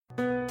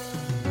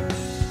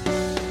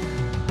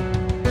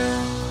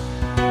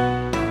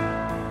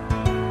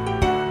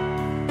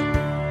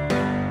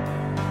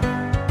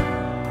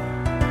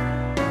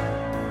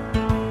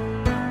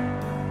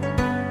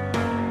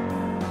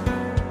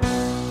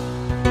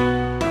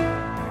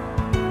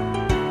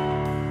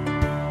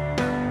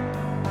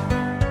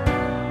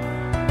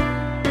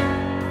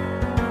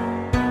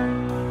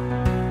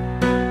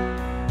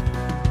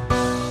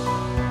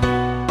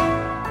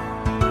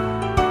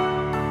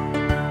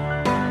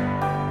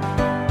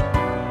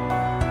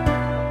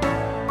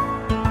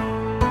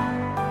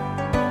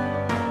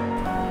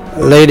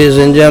Ladies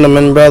and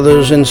gentlemen,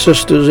 brothers and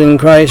sisters in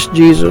Christ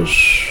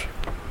Jesus,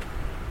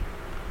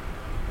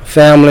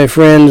 family,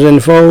 friends,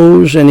 and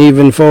foes, and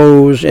even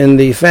foes in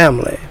the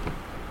family,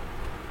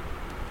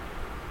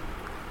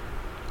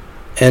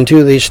 and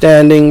to the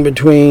standing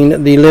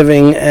between the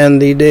living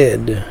and the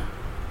dead,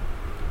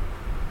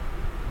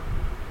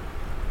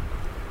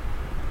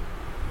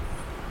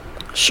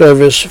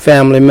 service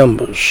family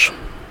members,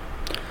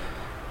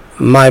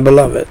 my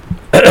beloved.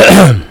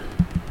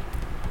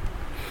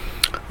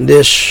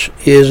 This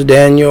is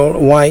Daniel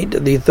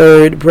Whyte, the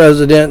third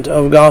president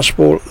of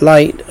Gospel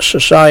Light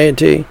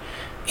Society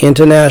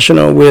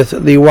International,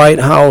 with the White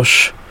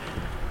House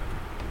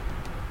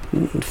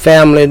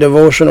family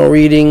devotional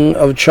reading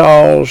of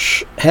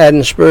Charles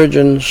Haddon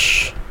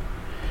Spurgeon's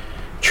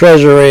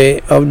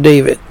Treasury of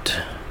David.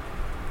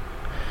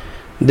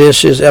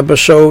 This is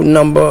episode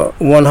number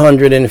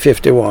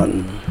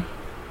 151.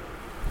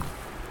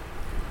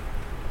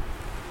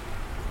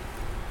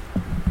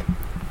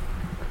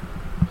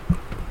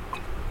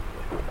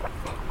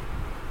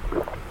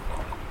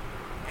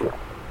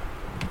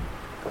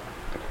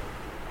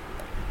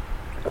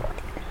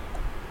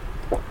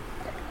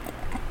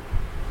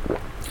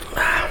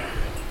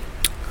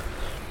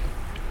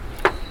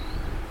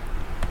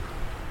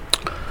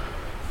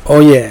 Oh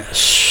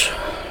yes.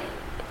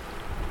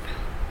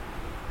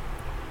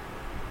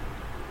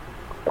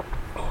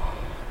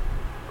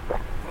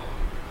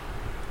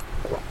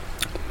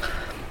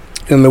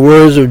 In the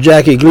words of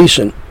Jackie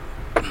Gleason,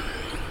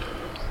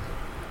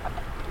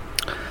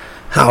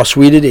 how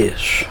sweet it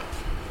is.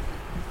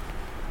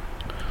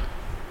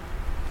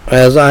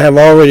 As I have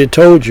already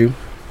told you,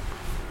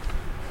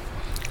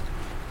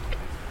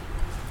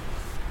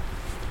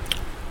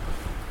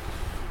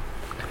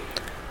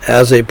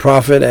 as a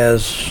prophet,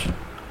 as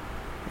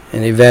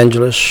an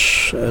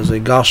evangelist, as a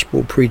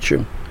gospel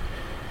preacher,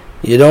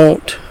 you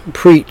don't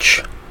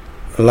preach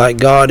like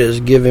God has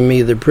given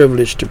me the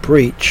privilege to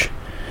preach.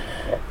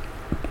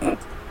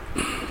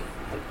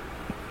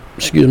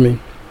 Excuse me.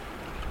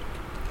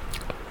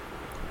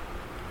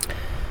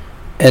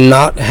 And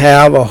not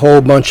have a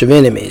whole bunch of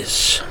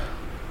enemies.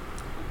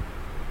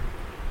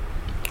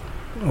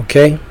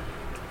 Okay?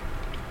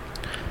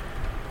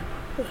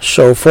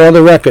 So for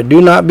the record, do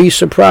not be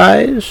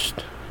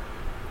surprised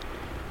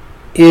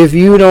if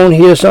you don't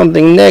hear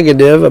something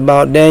negative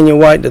about Daniel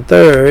Whyte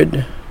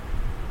III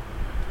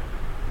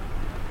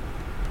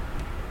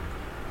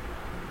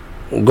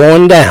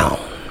going down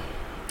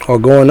or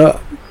going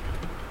up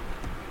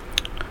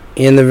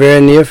in the very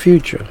near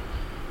future.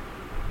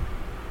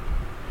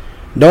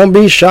 Don't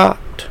be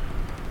shocked,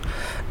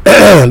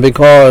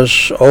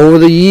 because over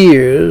the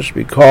years,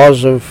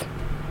 because of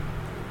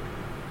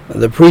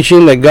the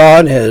preaching that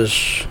God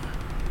has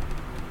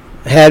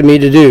had me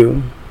to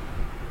do,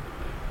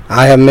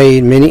 I have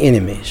made many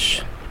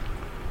enemies.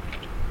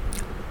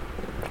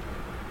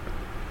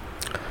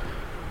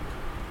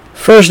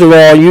 First of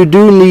all, you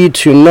do need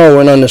to know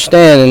and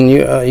understand,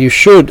 and you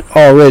should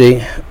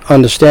already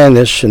understand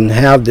this and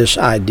have this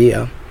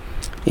idea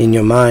in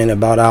your mind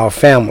about our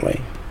family.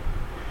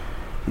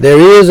 There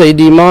is a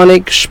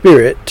demonic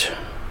spirit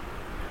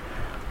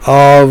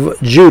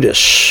of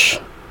Judas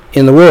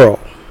in the world.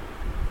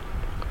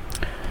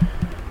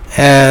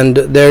 And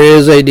there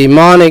is a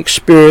demonic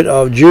spirit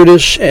of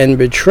Judas and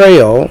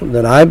betrayal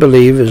that I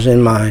believe is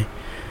in my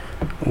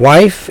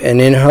wife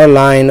and in her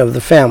line of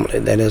the family,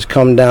 that has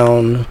come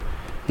down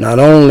not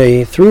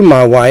only through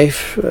my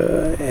wife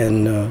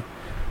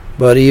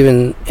but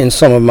even in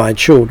some of my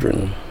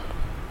children.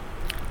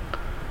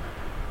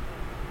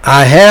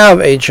 I have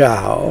a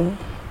child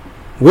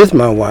with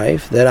my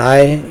wife that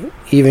I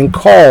even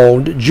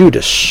called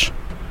Judas,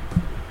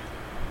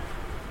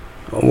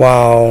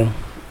 while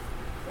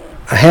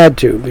I had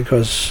to,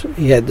 because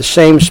he had the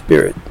same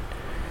spirit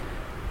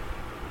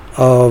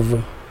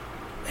of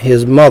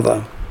his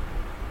mother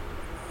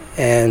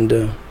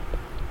and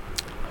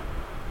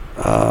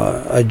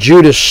a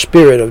Judas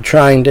spirit of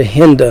trying to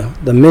hinder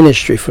the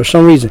ministry for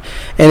some reason.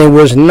 And it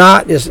was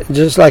not, it's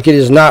just like it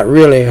is not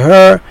really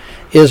her,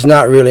 it's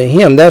not really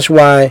him. That's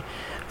why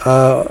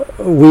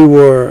we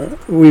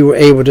were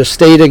able to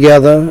stay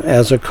together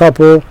as a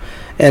couple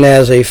and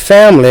as a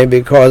family,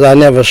 because I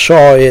never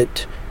saw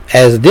it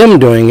as them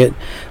doing it,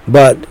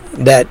 but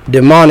that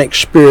demonic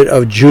spirit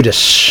of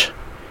Judas.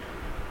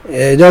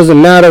 It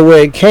doesn't matter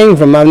where it came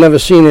from. I've never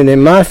seen it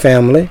in my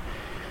family,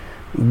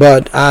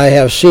 but I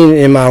have seen it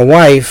in my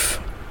wife,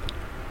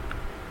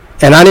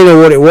 and I didn't know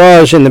what it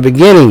was in the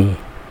beginning,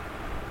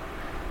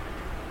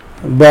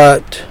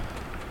 but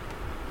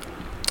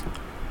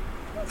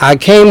I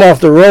came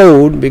off the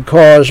road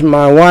because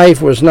my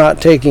wife was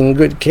not taking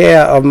good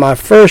care of my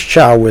first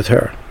child with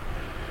her.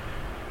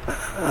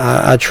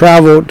 I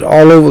traveled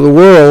all over the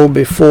world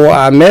before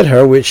I met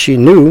her, which she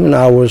knew, and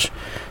I was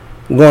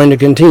going to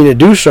continue to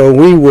do so.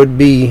 We would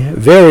be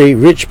very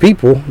rich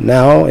people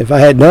now if I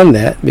had done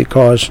that,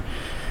 because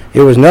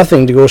it was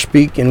nothing to go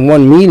speak in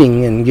one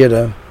meeting and get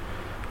a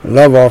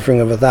love offering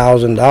of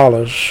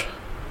 $1,000.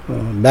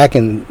 Back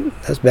in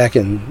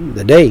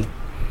the day,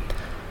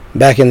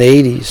 back in the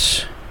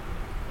 80s.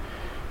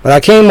 But I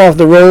came off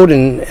the road,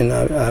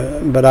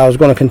 but I was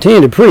going to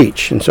continue to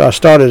preach, and so I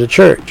started a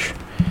church.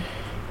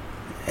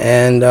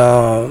 And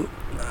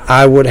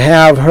I would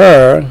have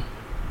her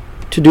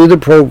to do the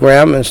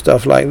program and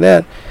stuff like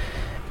that.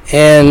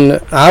 And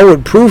I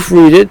would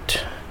proofread it,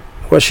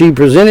 what she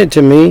presented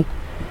to me,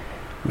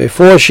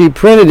 before she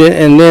printed it,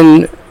 and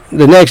then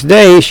the next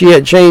day she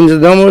had changed the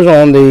numbers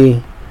on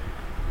the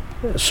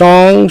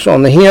songs,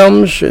 on the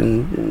hymns,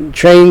 and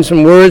changed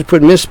some words,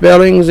 put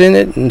misspellings in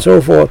it, and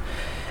so forth.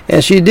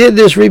 And she did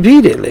this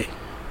repeatedly.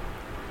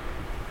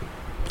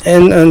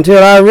 And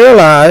until I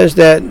realized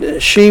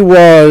that she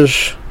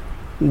was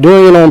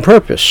doing it on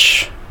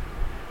purpose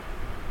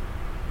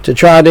to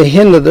try to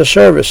hinder the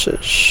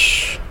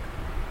services.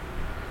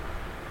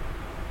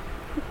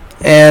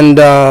 And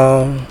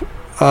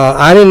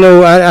I didn't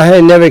know, I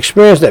had never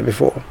experienced that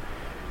before.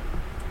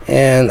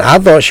 And I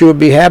thought she would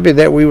be happy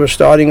that we were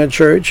starting a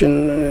church,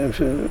 and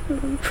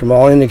from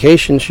all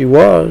indications she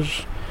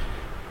was.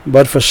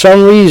 But for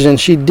some reason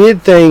she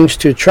did things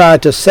to try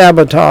to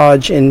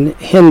sabotage and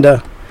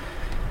hinder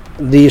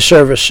these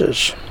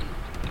services.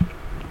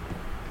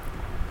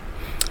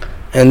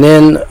 And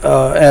then,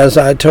 as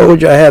I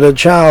told you, I had a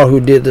child who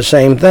did the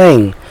same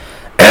thing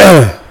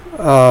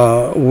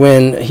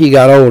when he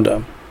got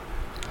older.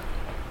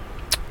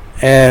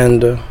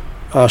 And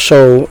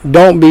so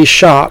don't be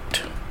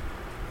shocked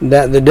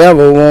that the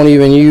devil won't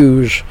even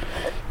use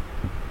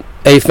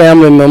a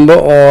family member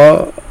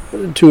or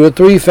 2 or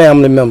 3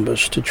 family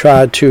members to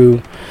try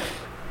to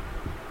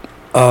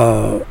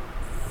cause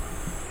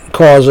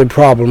a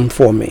problem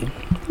for me.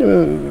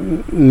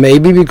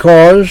 Maybe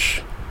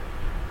because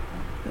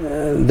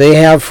they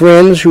have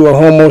friends who are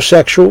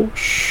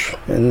homosexuals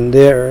and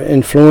they're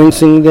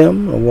influencing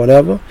them or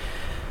whatever.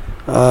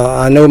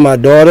 I know my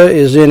daughter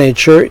is in a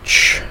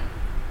church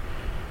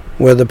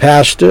where the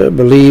pastor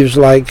believes,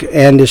 like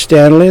Andy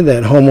Stanley,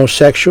 that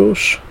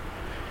homosexuals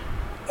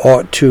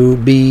ought to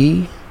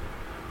be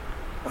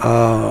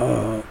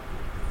a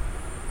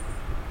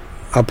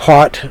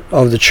part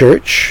of the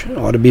church,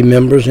 ought to be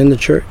members in the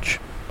church.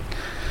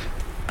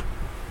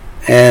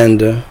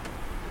 And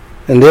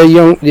they're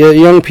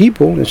young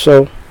people, and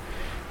so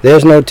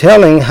there's no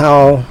telling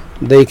how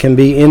they can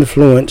be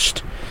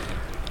influenced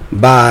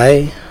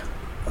by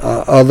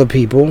other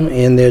people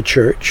in their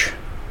church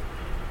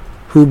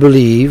who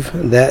believe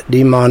that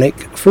demonic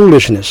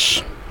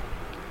foolishness.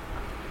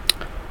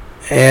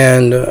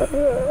 And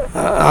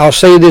I'll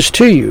say this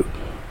to you.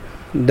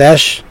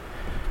 That's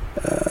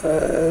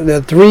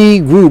the 3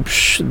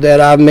 groups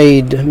that I've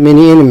made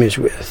many enemies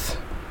with.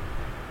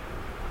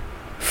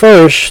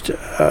 First,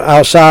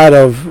 outside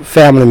of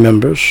family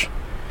members,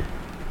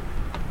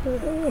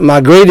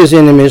 my greatest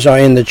enemies are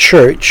in the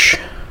church.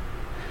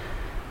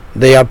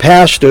 They are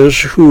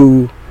pastors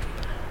who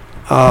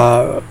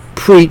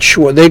preach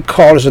what they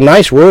call, is a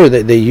nice word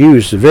that they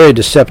use, very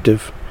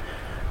deceptive,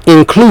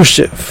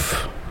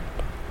 inclusive.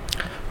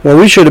 Well,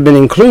 we should have been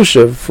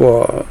inclusive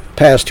for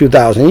past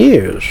 2,000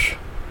 years.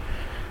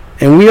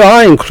 And we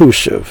are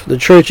inclusive. The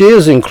church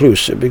is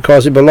inclusive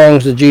because it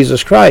belongs to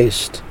Jesus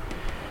Christ.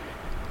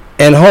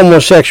 And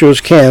homosexuals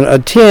can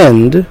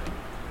attend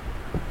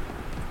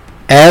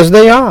as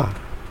they are.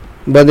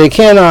 But they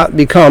cannot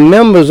become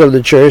members of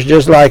the church,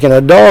 just like an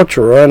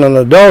adulterer and an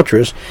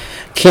adulteress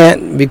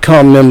can't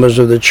become members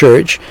of the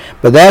church.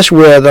 But that's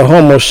where the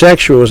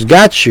homosexuals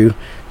got you,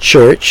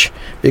 church,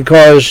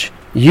 because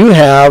you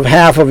have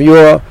half of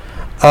your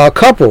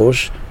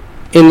couples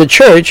in the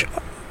church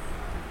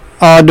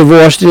are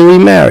divorced and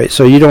remarried.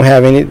 So you don't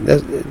have any,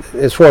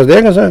 as far as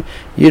they're concerned,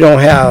 you don't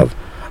have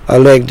a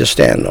leg to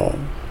stand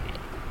on.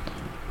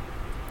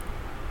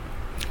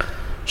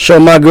 So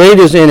my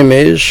greatest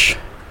enemies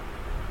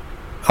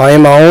are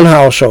in my own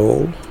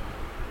household.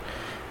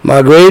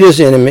 My greatest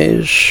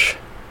enemies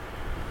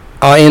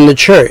are in the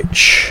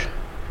church.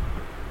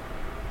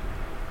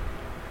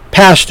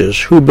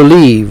 Pastors who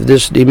believe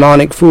this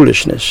demonic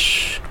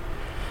foolishness.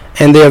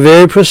 And they're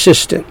very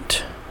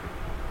persistent.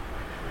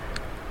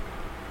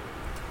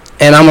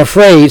 And I'm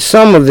afraid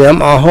some of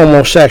them are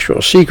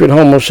homosexuals, secret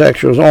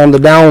homosexuals on the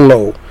down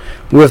low,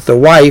 with the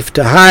wife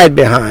to hide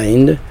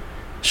behind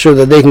so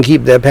that they can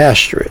keep their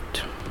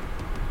pastorate.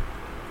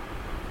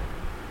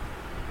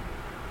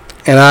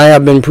 And I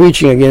have been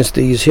preaching against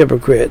these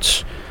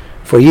hypocrites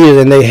for years,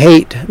 and they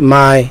hate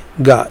my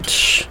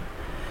guts.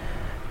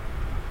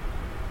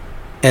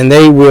 And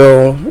they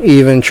will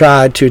even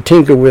try to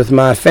tinker with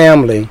my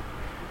family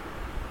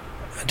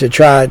to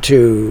try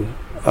to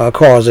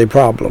cause a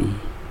problem.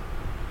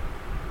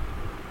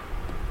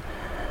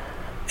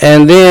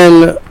 And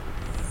then,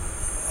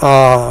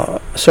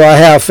 so I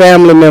have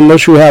family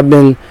members who have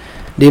been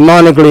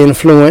demonically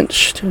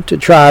influenced to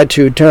try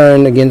to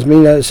turn against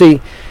me. Now,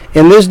 see,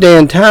 in this day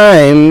and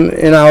time,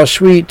 in our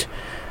sweet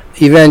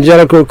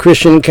evangelical,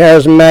 Christian,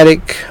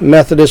 charismatic,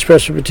 Methodist,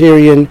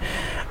 Presbyterian,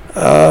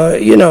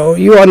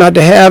 you ought not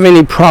to have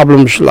any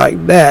problems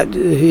like that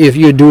if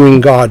you're doing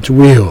God's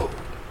will.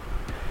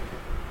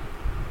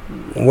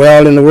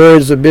 Well, in the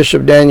words of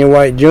Bishop Daniel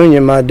Whyte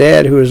Jr., my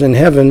dad, who is in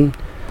heaven,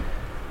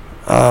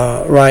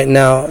 right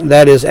now,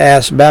 that is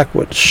ass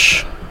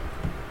backwards,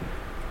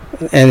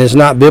 and is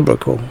not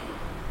biblical.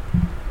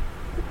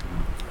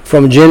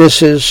 From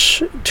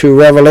Genesis to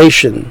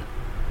Revelation,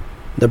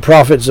 the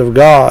prophets of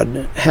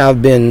God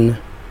have been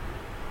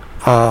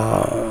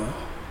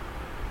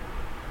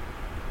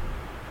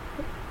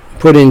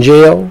put in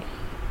jail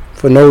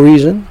for no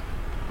reason,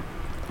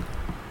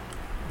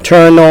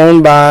 turned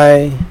on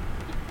by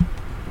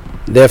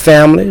their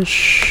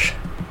families,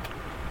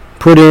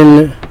 put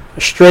in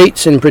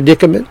straits and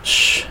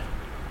predicaments,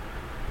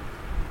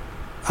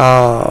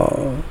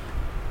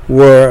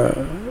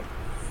 were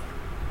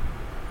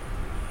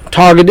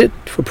targeted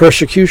for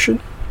persecution,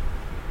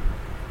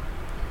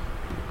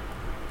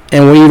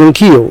 and were even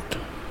killed.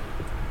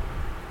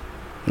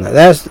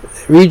 Now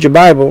read your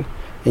Bible,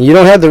 and you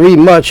don't have to read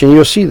much, and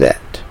you'll see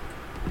that.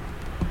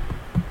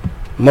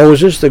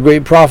 Moses, the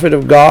great prophet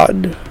of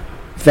God,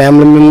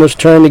 family members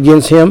turned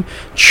against him,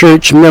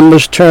 church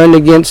members turned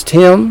against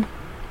him.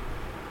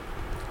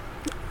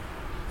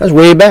 That's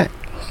way back.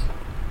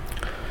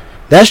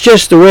 That's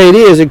just the way it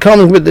is. It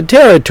comes with the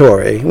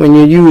territory when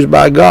you're used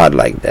by God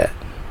like that.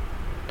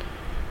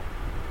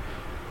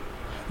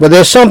 But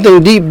there's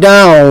something deep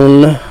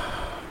down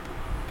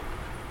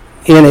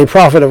in a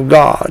prophet of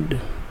God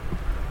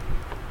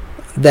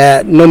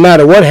that no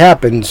matter what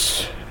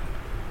happens,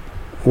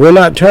 we're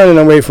not turning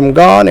away from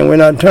God, and we're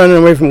not turning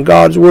away from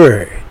God's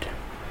word.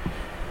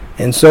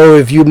 And so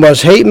if you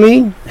must hate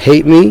me,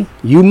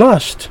 you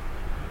must.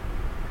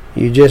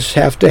 You just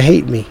have to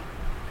hate me.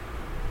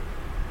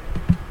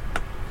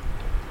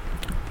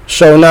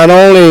 So not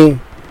only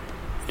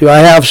do I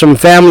have some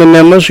family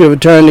members who have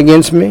turned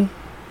against me,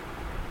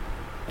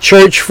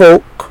 church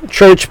folk,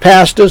 church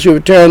pastors who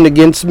have turned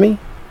against me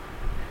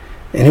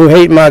and who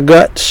hate my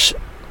guts.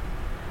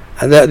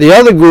 The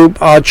other group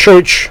are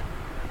church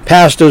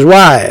pastors'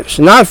 wives,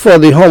 not for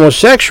the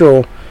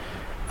homosexual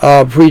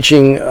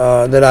preaching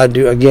that I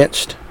do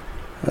against,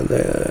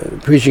 the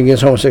preaching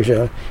against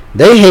homosexuality.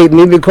 They hate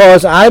me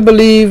because I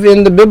believe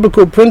in the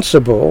biblical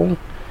principle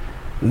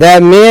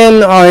that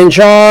men are in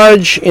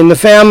charge in the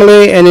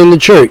family and in the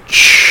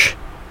church,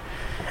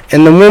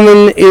 and the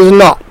woman is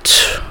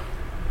not.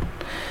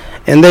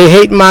 And they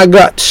hate my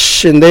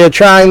guts, and they are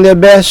trying their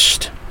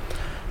best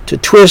to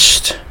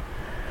twist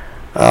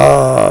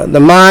the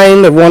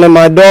mind of one of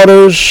my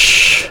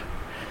daughters,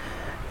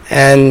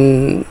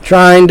 and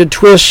trying to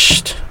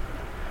twist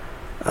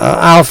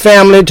our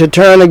family to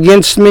turn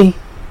against me,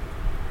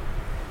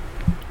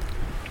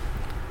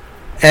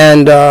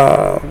 and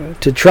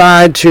to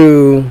try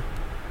to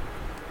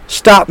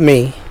stop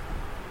me.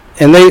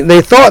 And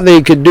they thought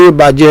they could do it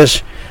by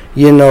just,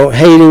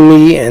 hating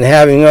me and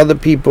having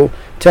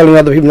telling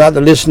other people not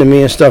to listen to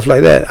me and stuff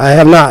like that. I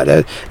have not.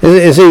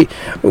 See,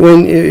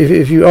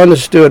 if you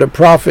understood a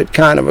prophet,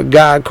 kind of a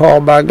guy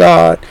called by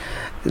God,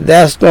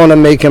 that's going to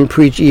make him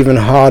preach even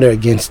harder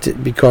against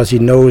it, because he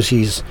knows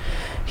he's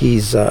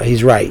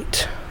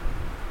right.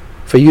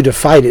 For you to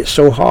fight it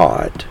so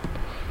hard.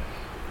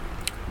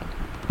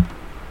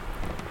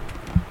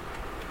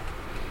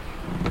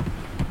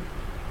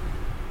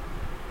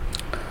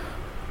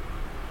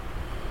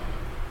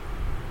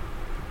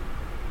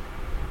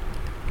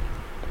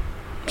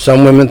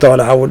 Some women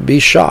thought I would be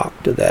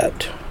shocked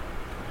that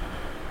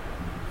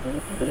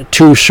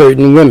two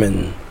certain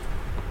women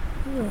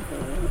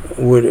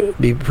would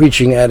be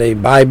preaching at a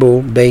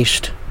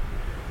Bible-based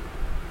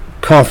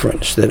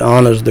conference that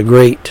honors the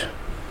great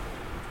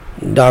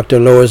Dr.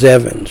 Lois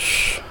Evans.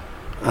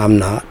 I'm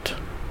not.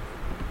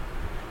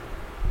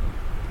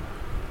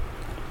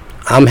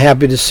 I'm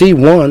happy to see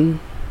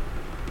one.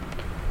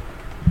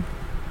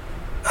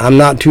 I'm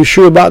not too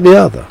sure about the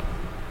other.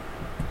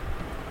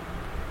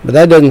 But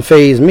that doesn't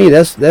faze me.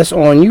 That's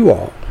on you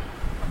all.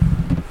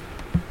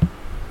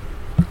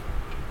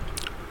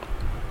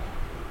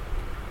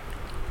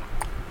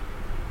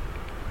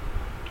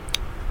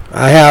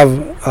 I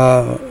have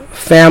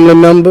family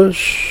members.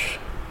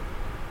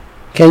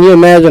 Can you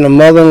imagine a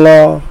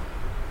mother-in-law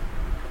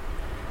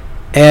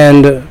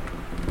and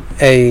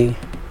a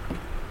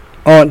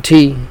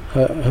auntie,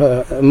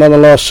 her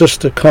mother-in-law's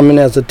sister, coming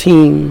as a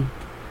team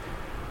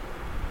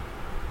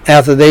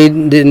after they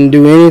didn't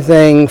do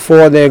anything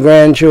for their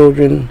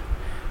grandchildren,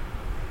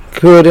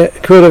 could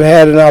have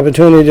had an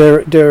opportunity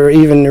to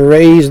even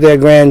raise their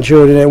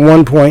grandchildren at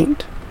one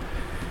point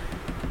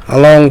a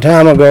long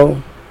time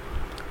ago,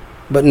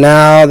 but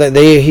now that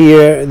they're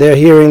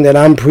hearing that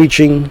I'm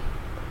preaching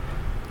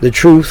the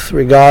truth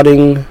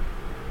regarding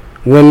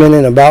women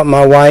and about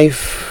my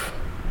wife,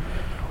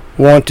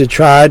 want to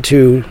try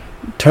to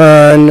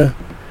turn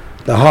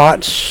the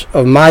hearts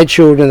of my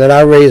children that I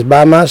raised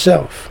by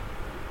myself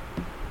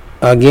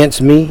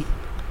against me,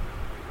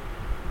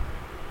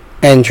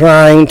 and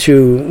trying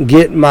to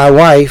get my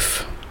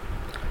wife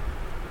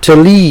to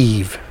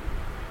leave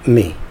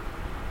me.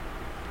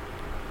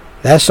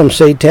 That's some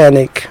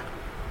satanic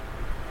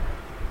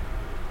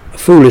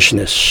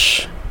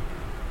foolishness.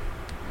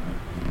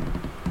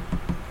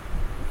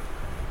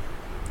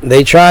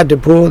 They tried to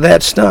pull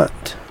that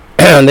stunt.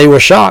 They were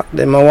shocked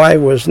that my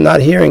wife was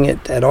not hearing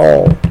it at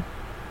all.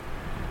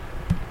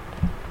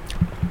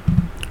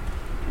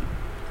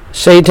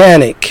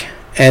 satanic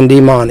and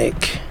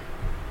demonic.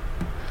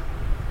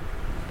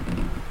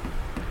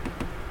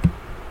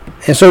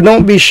 And so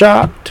don't be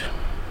shocked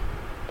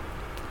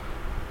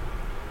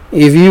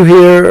if you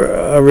hear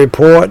a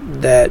report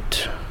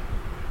that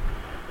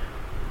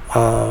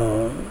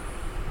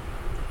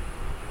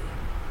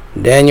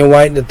Daniel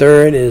Whyte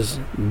III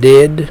is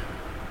dead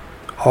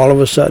all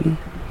of a sudden.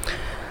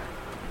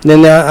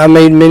 Then I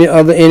made many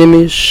other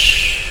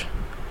enemies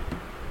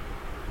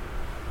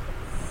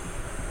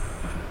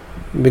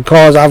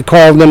because I've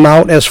called them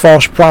out as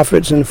false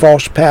prophets and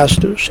false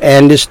pastors.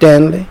 Andy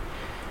Stanley.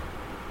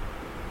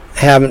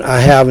 I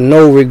have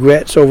no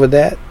regrets over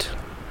that.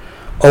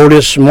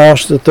 Otis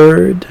Moss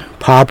III,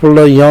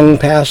 popular young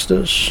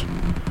pastors,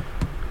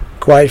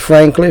 quite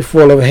frankly,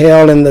 full of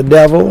hell and the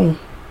devil,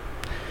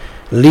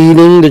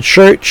 leading the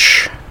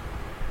church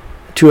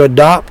to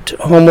adopt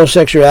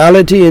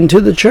homosexuality into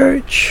the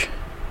church,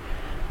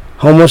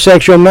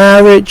 homosexual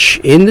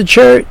marriage in the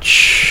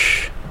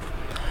church,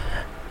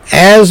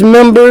 as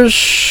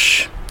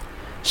members,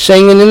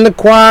 singing in the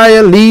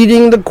choir,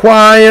 leading the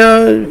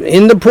choir,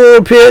 in the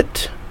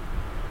pulpit.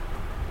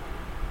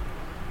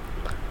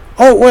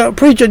 Oh, well,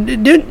 preacher,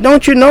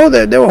 don't you know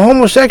that there were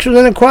homosexuals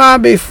in the choir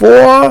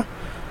before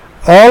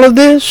all of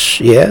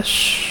this?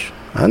 Yes,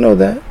 I know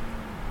that.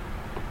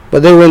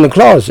 But they were in the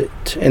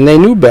closet, and they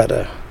knew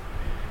better.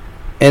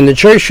 And the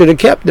church should have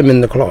kept them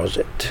in the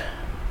closet.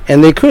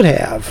 And they could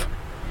have.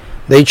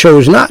 They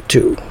chose not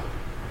to.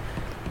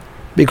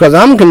 Because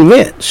I'm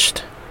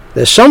convinced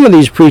that some of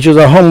these preachers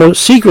are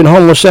secret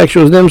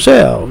homosexuals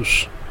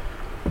themselves.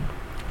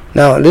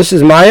 Now, this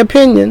is my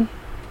opinion.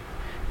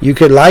 You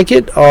could like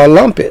it or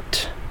lump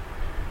it.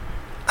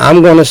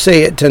 I'm going to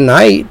say it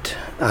tonight.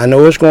 I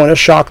know it's going to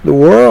shock the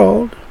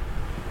world.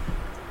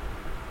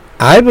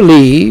 I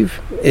believe,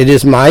 it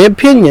is my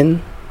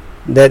opinion,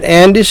 that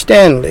Andy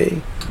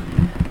Stanley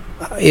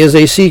is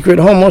a secret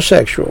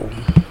homosexual.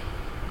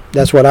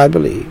 That's what I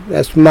believe.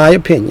 That's my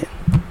opinion.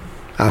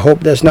 I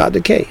hope that's not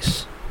the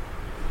case.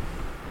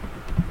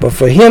 But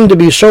for him to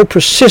be so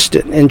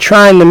persistent in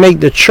trying to make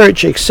the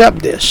church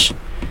accept this,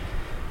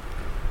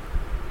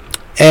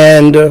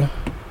 and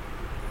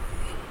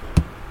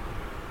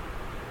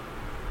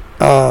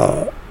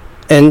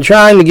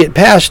trying to get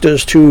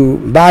pastors to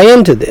buy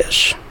into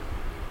this,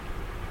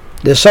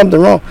 there's something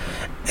wrong.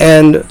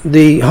 And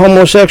the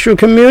homosexual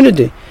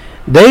community,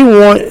 they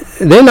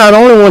not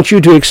only want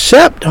you to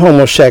accept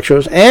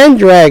homosexuals and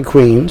drag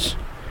queens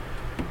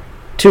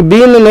to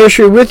be in the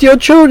nursery with your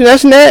children.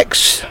 That's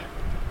next.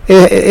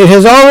 It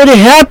has already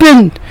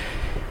happened.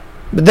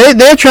 But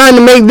they're trying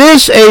to make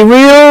this a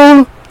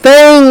real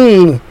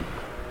thing,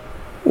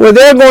 where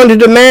they're going to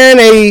demand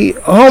a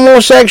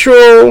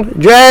homosexual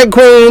drag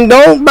queen.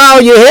 Don't bow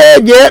your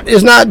head yet.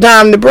 It's not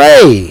time to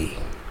pray.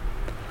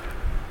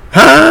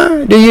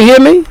 Huh? Do you hear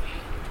me?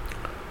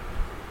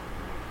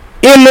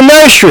 In the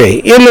nursery,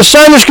 in the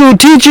Sunday school,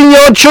 teaching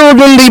your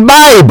children the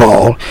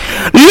Bible.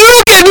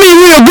 Look at me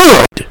real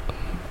good.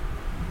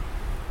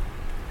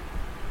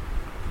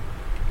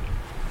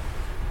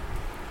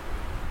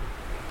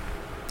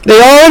 They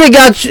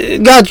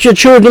already got your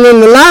children in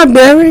the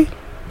library.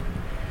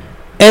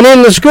 And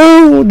in the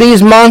school,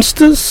 these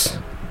monsters.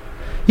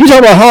 You talk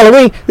about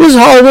Halloween. This is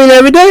Halloween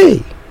every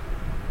day.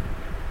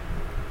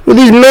 With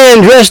these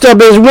men dressed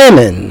up as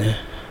women.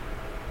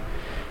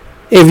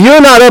 If you're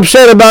not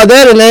upset about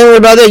that and angry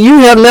about that, you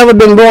have never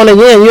been born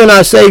again. You're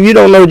not saved. You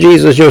don't know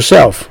Jesus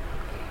yourself.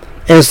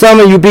 And some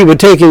of you people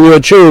taking your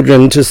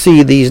children to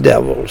see these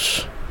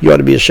devils. You ought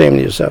to be ashamed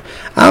of yourself.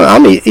 I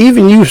mean,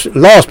 even you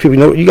lost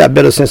people, you got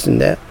better sense than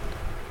that.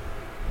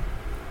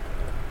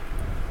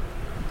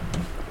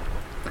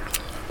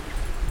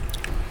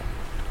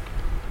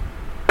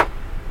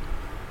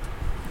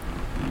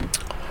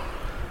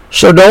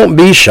 So don't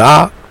be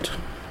shocked,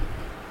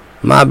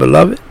 my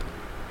beloved,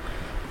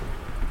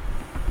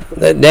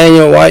 that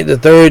Daniel Whyte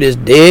III is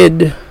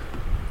dead,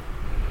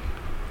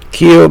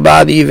 killed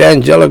by the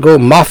evangelical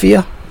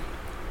mafia,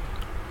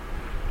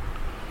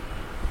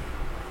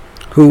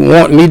 who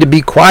want me to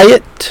be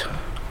quiet.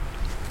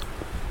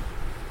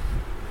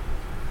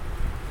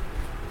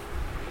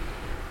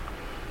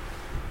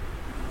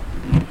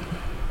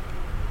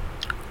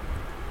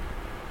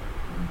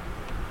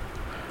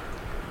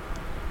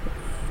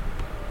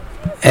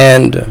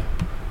 And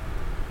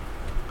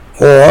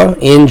or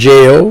in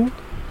jail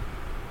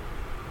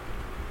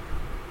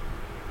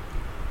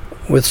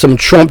with some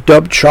trumped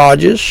up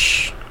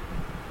charges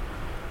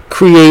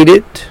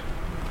created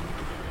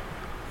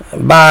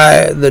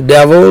by the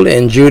devil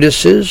and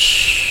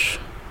Judases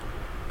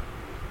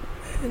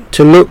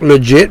to look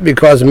legit,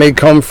 because it may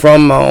come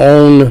from my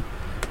own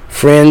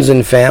friends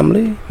and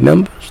family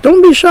members.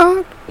 Don't be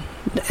shocked.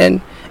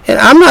 And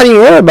I'm not even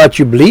worried about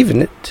you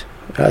believing it.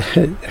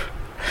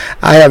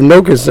 I have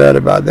no concern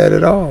about that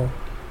at all.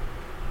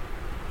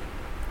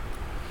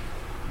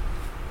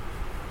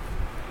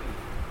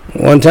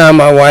 One time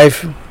my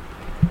wife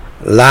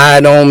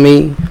lied on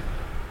me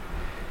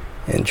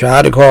and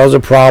tried to cause a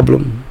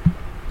problem.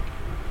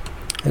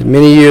 It was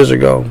many years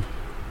ago.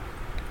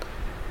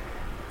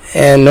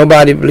 And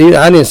nobody believed.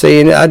 I didn't say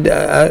any. I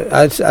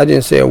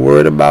didn't say a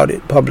word about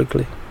it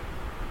publicly.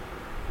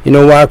 You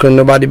know why? Because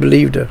nobody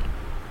believed her.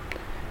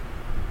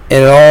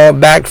 And it all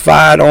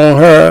backfired on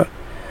her,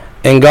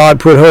 and God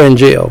put her in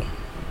jail.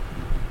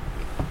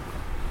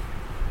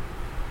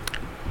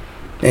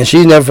 And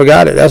she's never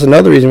forgot it. That's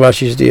another reason why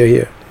she's still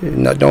here.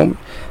 Don't.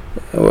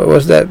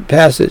 What's that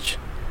passage?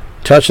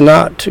 Touch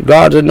not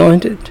God's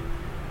anointed,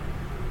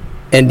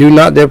 and do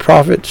not their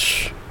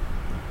prophets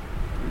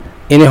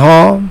any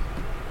harm.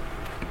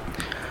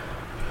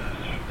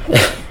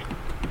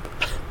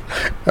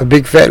 A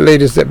big fat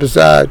lady sat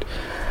beside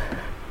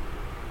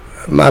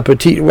my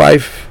petite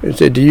wife and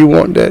said, "Do you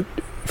want that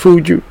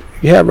food you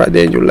have right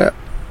there in your lap?"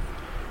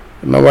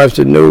 And my wife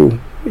said, "No,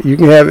 you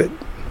can have it."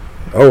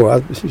 Oh, I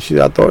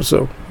thought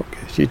so.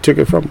 Okay, she took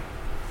it from me.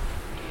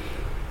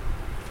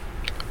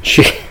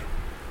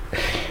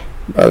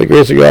 By the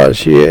grace of God,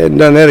 she hadn't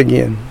done that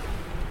again.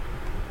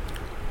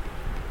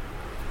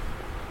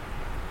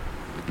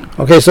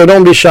 Okay, so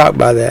don't be shocked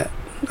by that.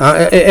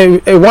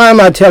 And why am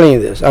I telling you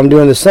this? I'm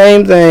doing the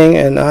same thing,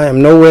 and I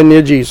am nowhere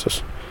near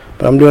Jesus.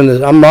 But I'm doing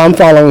this. I'm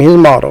following his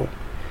model.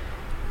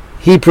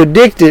 He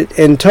predicted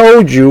and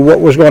told you what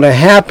was going to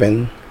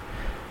happen.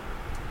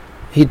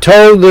 He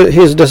told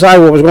his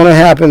disciples what was going to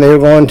happen. They were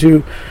going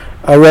to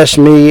arrest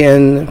me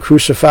and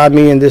crucify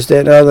me and this, that,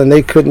 and the other, and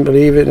they couldn't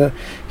believe it.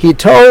 He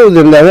told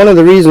them that one of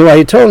the reasons why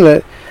he told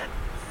them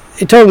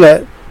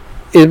that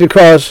is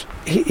because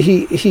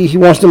he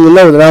wants them to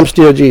know that I'm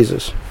still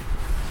Jesus.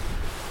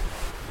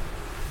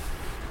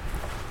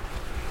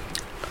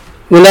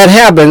 When that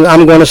happens,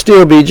 I'm going to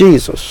still be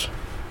Jesus.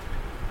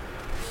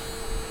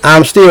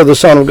 I'm still the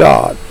Son of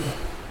God.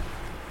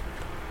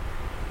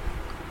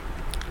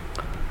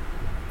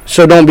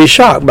 So don't be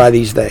shocked by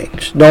these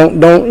things. Don't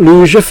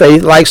lose your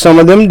faith like some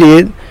of them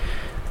did.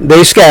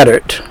 They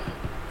scattered.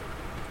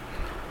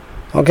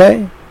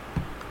 Okay?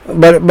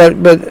 But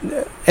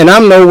and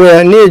I'm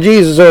nowhere near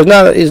Jesus, so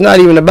it's not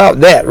even about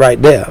that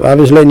right there. I'm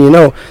just letting you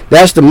know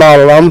that's the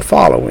model I'm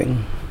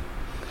following.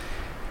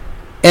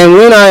 And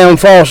when I am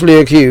falsely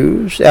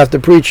accused after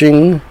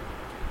preaching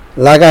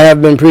like I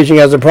have been preaching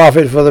as a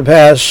prophet for the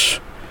past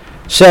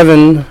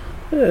 7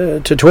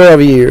 to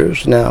 12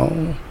 years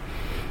now,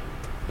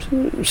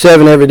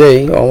 7 every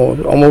day,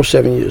 almost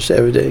 7 years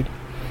every day,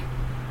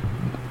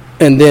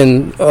 and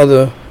then all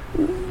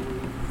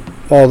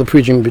the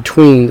preaching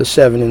between the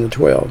 7 and the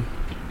 12.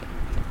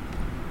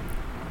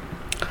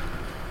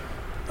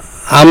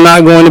 I'm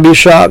not going to be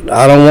shocked.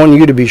 I don't want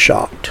you to be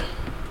shocked.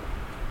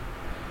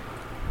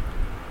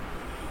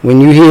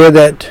 When you hear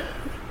that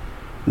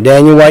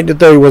Daniel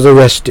Whyte III was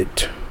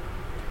arrested,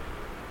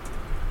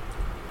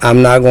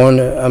 I'm not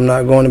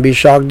going to be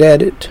shocked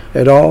at it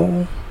at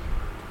all.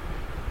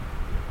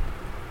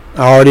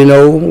 I already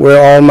know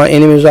where all my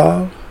enemies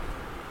are.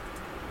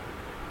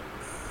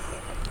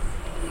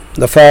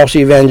 The false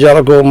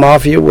evangelical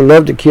mafia would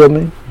love to kill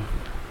me.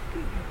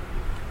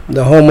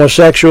 The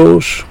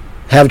homosexuals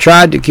have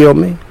tried to kill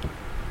me.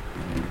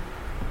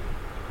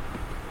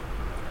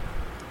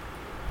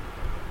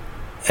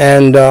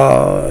 And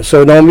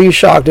so don't be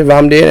shocked if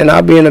I'm dead, and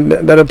I'll be in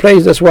a better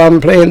place. That's why I'm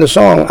playing the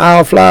song,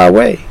 I'll Fly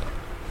Away.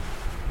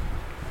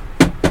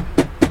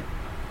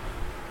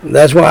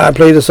 That's why I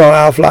play the song,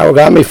 I'll Fly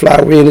Away. I may fly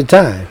away any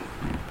time.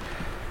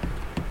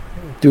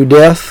 Through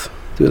death,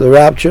 through the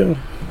rapture,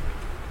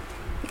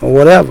 or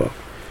whatever.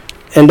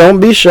 And don't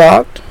be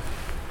shocked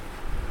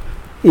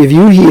if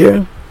you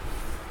hear.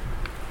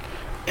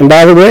 And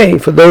by the way,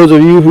 for those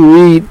of you who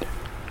read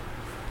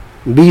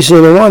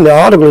BC1, the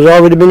article has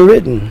already been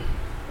written.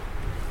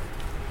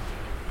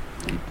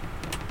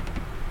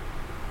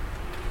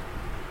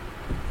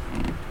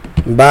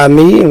 By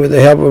me and with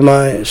the help of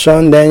my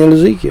son Daniel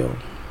Ezekiel.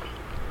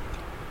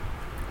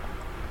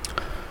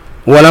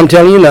 What I'm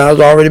telling you now has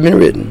already been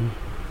written.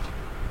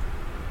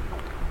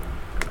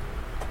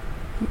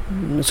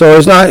 So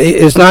it's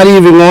not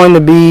even going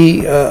to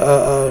be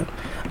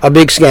a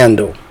big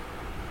scandal,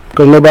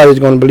 because nobody's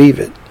going to believe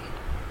it.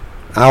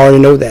 I already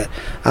know that.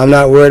 I'm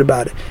not worried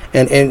about it.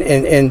 And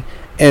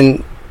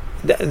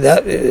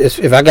that is,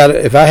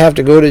 if I have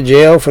to go to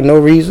jail for no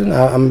reason,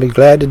 I'm gonna be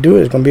glad to do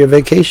it. It's gonna be a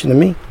vacation to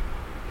me.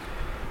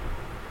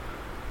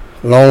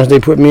 As long as they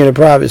put me in a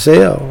private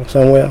cell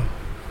somewhere.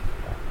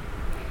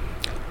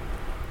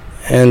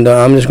 And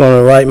I'm just going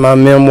to write my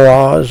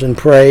memoirs and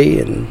pray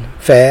and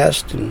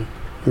fast and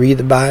read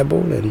the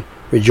Bible and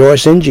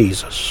rejoice in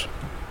Jesus.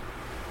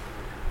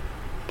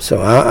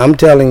 So I'm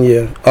telling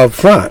you up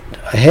front,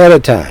 ahead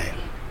of time,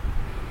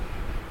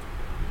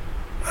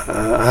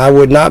 I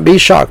would not be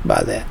shocked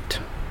by that.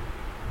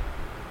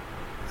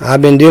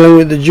 I've been dealing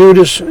with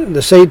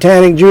the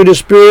satanic Judas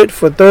spirit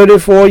for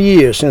 34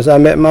 years since I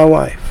met my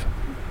wife.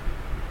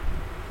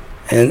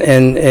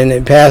 And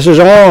it passes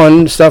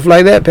on, stuff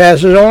like that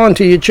passes on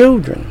to your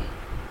children.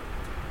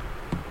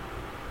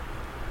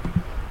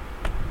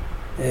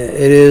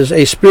 It is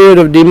a spirit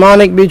of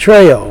demonic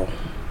betrayal.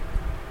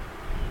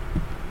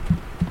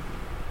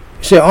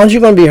 You say, aren't you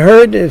going to be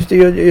hurt if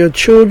your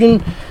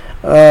children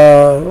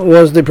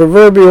was the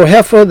proverbial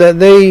heifer that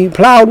they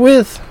plowed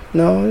with?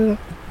 No.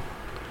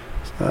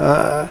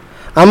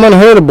 I'm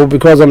unhurtable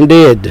because I'm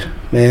dead,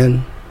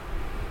 man.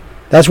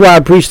 That's why I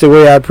preach the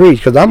way I preach,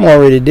 because I'm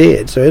already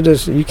dead. So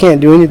you can't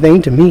do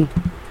anything to me.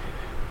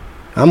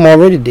 I'm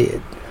already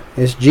dead.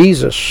 It's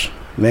Jesus,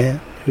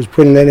 man, who's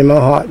putting that in my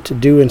heart to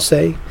do and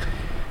say.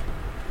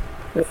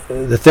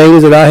 The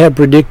things that I have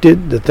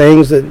predicted, the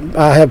things that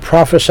I have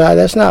prophesied,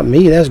 that's not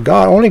me, that's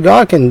God. Only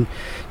God can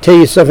tell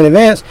you stuff in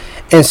advance.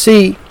 And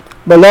see,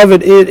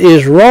 beloved, it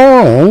is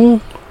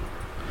wrong.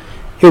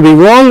 It would be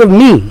wrong of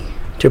me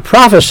to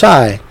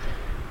prophesy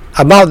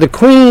about the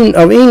Queen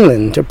of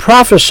England, to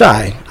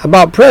prophesy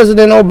about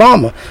President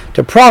Obama,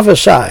 to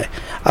prophesy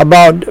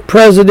about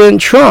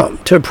President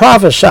Trump, to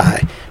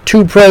prophesy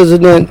to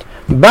President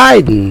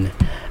Biden,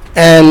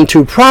 and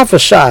to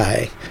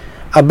prophesy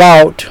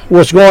about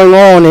what's going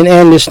on in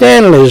Andy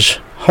Stanley's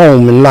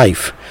home and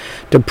life,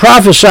 to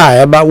prophesy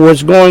about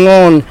what's going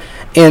on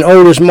in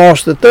Otis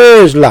Moss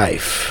III's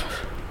life,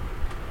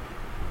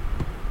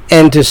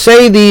 and to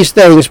say these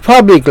things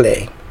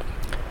publicly,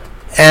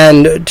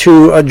 and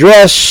to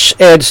address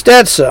Ed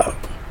Stetzer,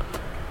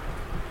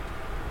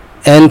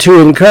 and to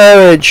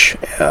encourage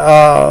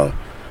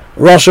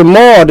Russell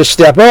Moore to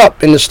step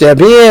up and to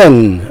step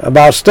in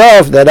about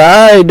stuff that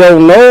I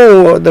don't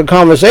know the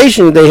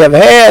conversations they have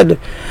had.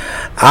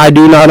 I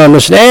do not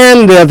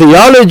understand their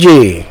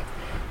theology,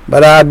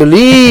 but I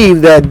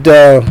believe that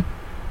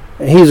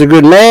he's a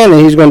good man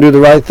and he's going to do the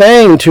right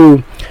thing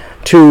to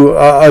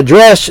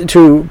address,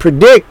 to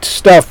predict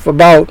stuff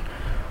about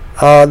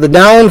the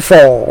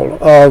downfall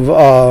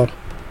of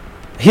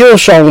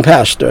Hillsong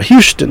pastor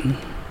Houston,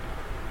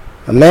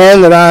 a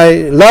man that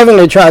I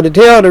lovingly tried to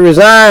tell to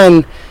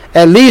resign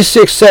at least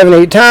 6, 7,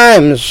 8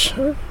 times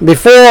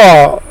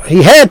before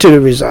he had to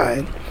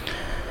resign.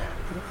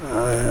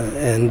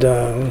 And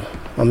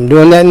I'm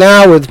doing that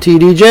now with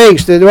T.D.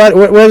 Jakes. Where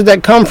does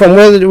that come from?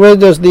 Where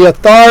does the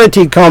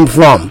authority come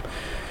from?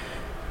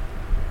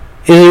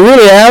 Is it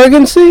really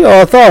arrogancy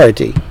or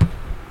authority?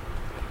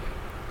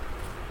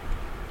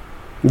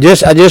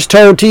 I just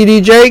told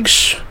T.D.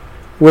 Jakes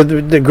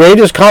with the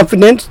greatest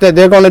confidence that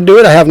they're going to do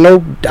it. I have no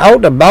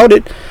doubt about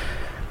it.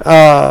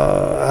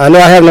 I know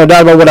I have no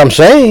doubt about what I'm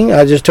saying.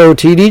 I just told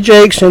T.D.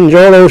 Jakes and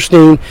Joel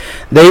Osteen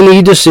they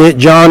need to sit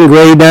John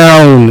Gray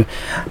down.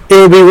 It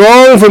would be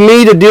wrong for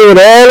me to deal with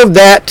all of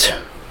that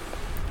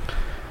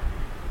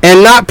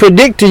and not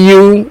predict to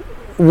you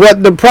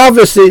what the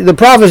prophecy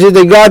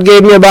that God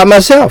gave me about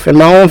myself and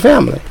my own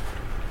family.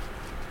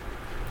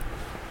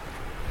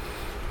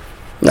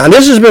 Now,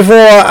 this is before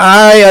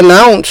I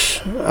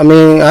announced. I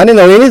didn't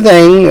know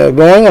anything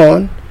going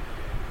on.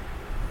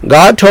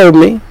 God told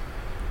me.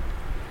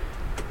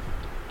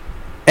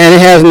 And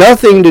it has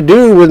nothing to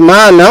do with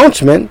my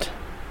announcement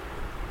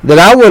that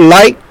I would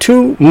like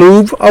to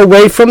move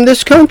away from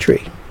this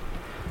country.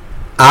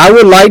 I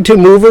would like to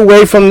move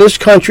away from this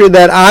country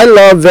that I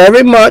love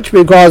very much,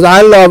 because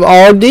I love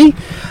Aldi,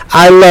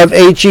 I love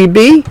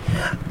H-E-B,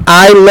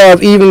 I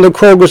love even the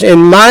Kroger's in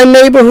my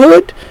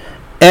neighborhood,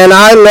 and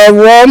I love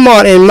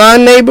Walmart in my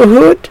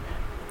neighborhood,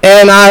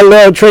 and I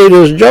love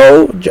Trader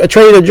Joe's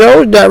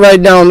that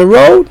right down the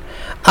road.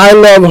 I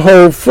love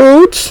Whole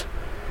Foods.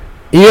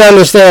 You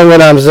understand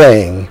what I'm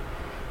saying?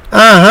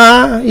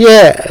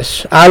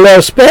 Yes. I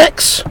love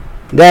Specs.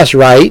 That's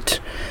right.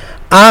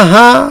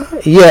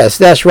 Yes,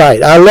 that's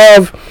right. I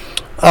love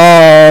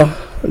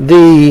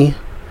the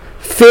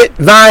Fit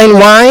Vine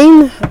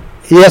wine.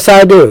 Yes,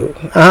 I do.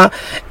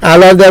 I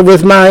love that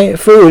with my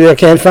food. I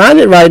can't find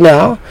it right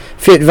now.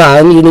 Fit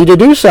Vine, you need to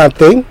do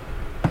something.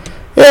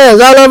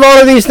 Yes, I love all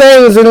of these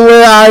things, and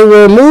where I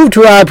will move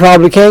to, I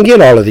probably can't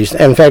get all of these.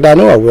 In fact, I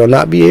know I will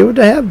not be able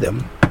to have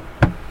them.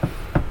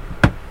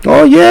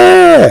 Oh,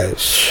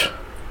 yes.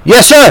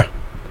 Yes, sir.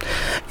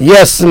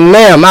 Yes,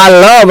 ma'am. I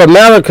love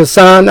America,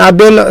 son. I've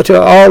been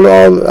to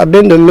I've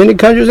been to many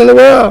countries in the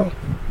world.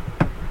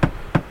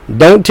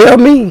 Don't tell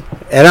me.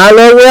 And I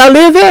love where I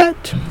live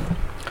at.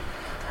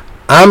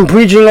 I'm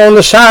preaching on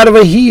the side of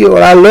a hill.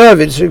 I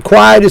love it. It's the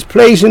quietest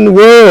place in the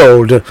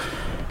world.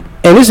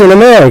 And it's in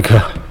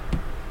America.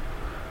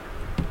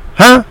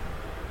 Huh?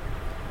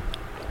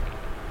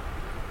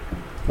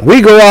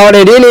 We go out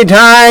at any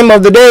time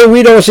of the day.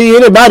 We don't see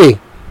anybody.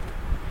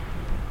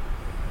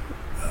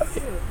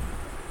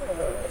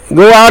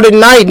 Go out at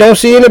night, don't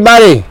see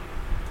anybody.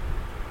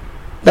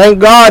 Thank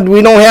God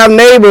we don't have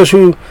neighbors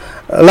who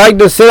like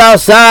to sit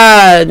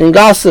outside and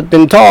gossip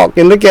and talk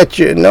and look at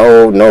you.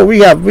 No,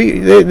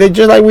 they're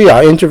just like we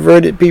are,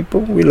 introverted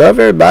people. We love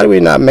everybody.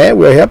 We're not mad.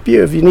 We'll help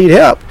you if you need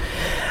help.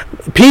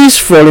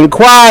 Peaceful and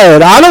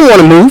quiet. I don't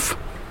want to move.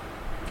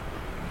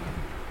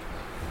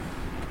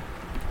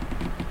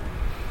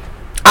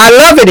 I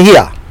love it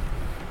here.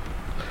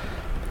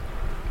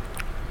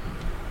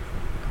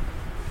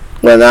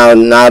 Well,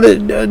 now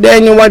that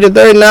Daniel Whyte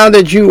III, now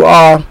that you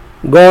are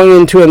going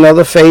into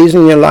another phase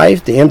in your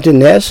life, the empty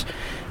nest,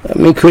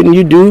 couldn't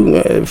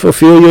you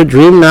fulfill your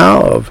dream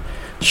now of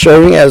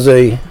serving as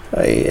a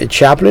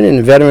chaplain in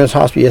the Veterans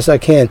Hospital? Yes, I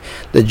can.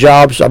 The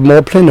jobs are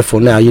more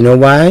plentiful now. You know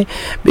why?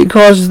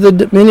 Because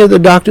many of the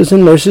doctors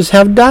and nurses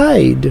have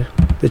died.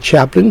 The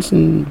chaplains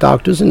and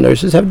doctors and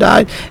nurses have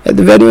died at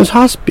the Veterans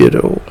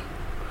Hospital.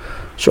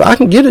 So I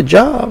can get a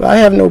job. I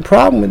have no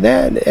problem with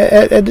that.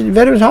 At the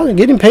Veterans Hospital,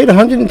 getting paid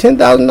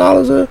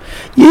 $110,000 a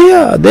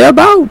year,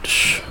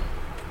 thereabouts.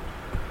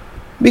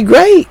 Be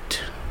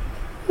great.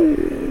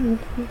 To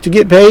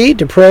get paid,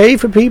 to pray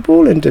for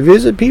people, and to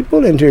visit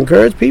people, and to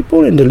encourage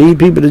people, and to lead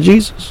people to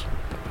Jesus.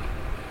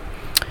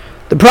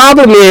 The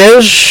problem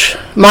is,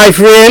 my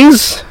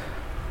friends,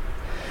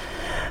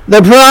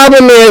 the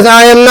problem is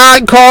I am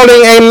not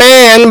calling a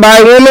man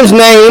by a woman's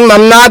name.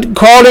 I'm not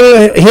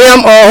calling him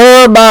or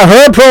her by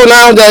her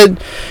pronouns that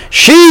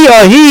she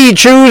or he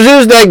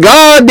chooses that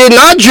God did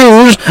not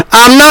choose.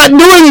 I'm not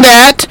doing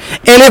that.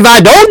 And if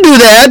I don't do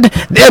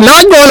that, they're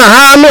not going to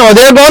hire me or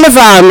they're going to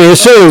fire me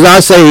as soon as I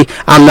say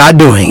I'm not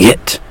doing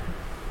it.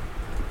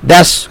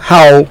 That's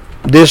how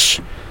this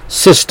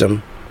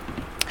system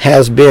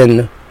has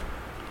been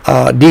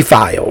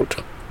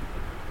defiled.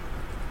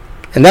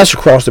 And that's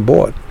across the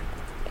board,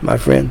 my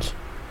friends.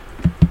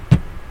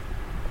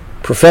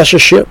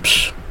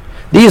 Professorships.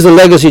 These are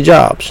legacy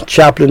jobs.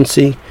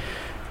 Chaplaincy,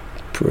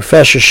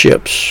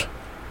 professorships,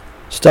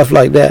 stuff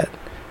like that.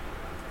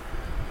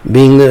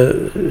 Being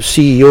the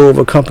CEO of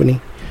a company,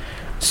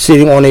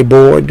 sitting on a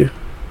board.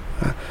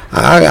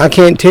 I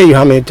can't tell you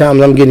how many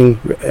times I'm getting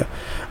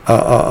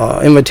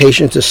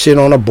invitations to sit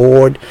on a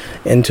board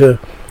and to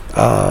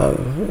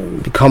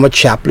become a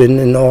chaplain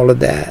and all of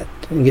that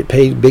and get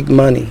paid big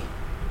money.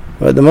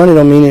 But the money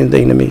don't mean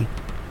anything to me.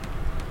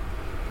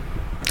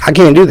 I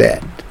can't do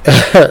that.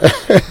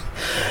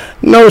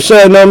 No,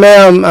 sir, no,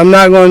 ma'am, I'm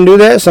not going to do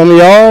that. Some of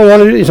y'all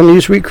want to do it. Some of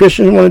you sweet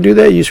Christians want to do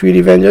that. You sweet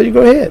evangelists, you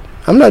go ahead.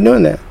 I'm not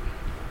doing that.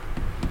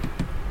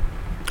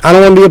 I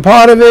don't want to be a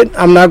part of it.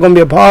 I'm not going to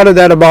be a part of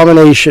that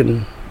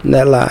abomination and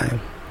that lie.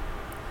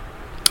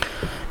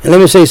 And let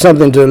me say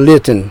something to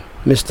Litton,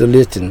 Mr.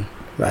 Litton,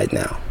 right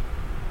now.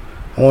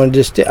 I want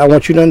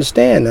you to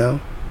understand now.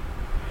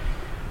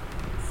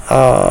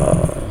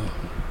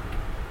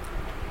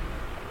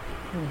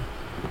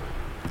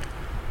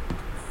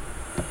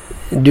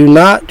 Do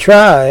not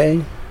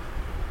try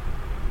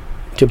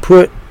to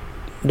put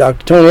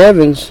Dr. Tony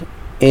Evans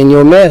in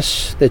your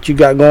mess that you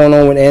got going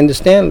on with Andy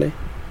Stanley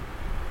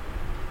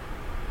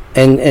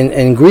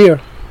and Greer,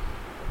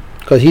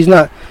 because he's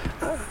not,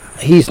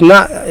 it's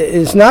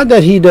not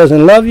that he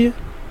doesn't love you,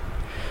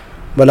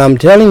 but I'm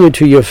telling you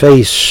to your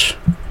face,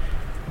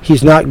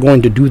 he's not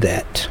going to do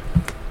that.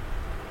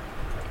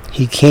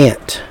 He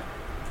can't.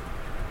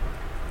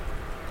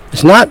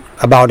 It's not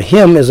about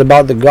him, it's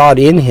about the God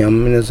in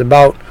him, and it's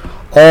about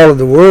all of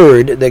the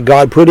word that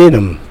God put in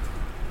him.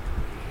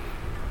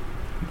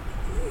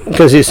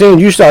 Because as soon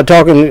as you start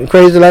talking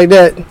crazy like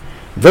that,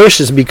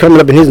 verses be coming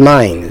up in his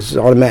mind. It's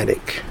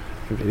automatic.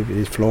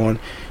 It's flowing.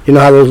 You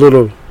know how those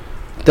little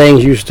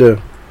things used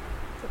to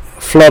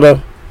flutter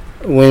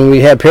when we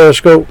had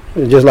Periscope?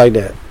 It's just like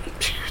that.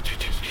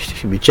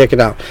 He'll be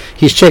checking out.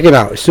 He's checking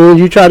out. As soon as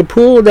you try to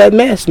pull that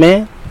mess,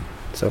 man.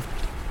 So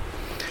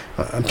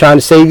I'm trying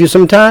to save you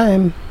some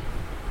time.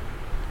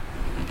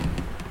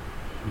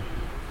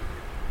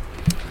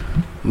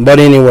 But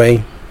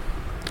anyway,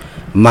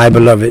 my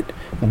beloved,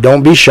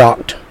 don't be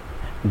shocked.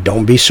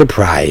 Don't be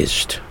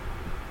surprised.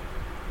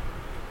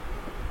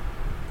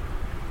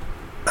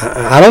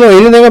 I don't know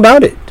anything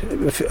about it.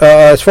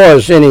 As far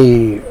as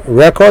any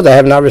records, I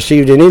have not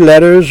received any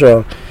letters.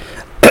 Or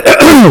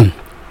I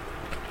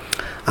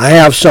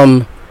have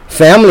some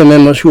family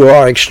members who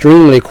are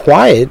extremely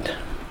quiet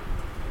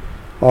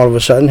all of a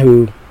sudden,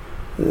 who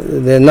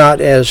they're not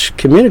as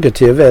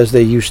communicative as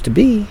they used to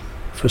be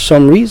for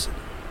some reason.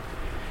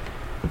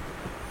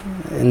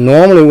 And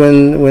normally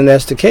when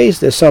that's the case,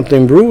 there's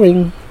something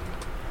brewing.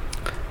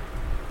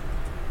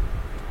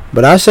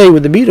 But I say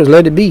with the Beatles,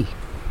 let it be.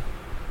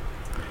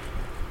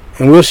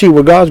 And we'll see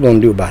what God's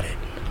going to do about it.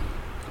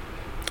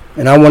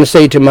 And I want to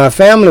say to my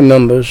family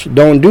members,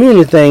 don't do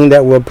anything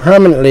that will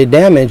permanently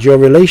damage your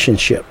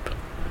relationship.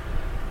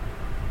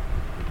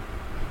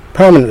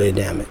 Permanently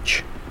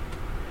damage.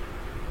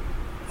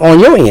 On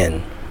your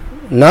end.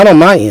 Not on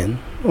my end.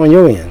 On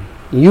your end.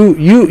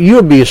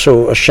 You'll be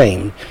so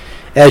ashamed,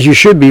 as you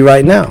should be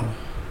right now.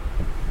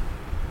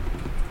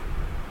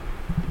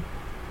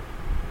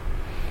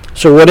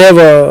 So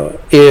whatever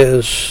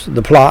is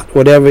the plot,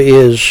 whatever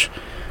is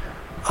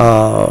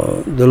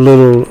the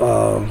little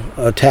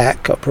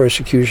attack or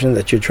persecution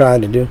that you're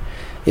trying to do,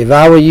 if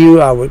I were you,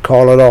 I would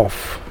call it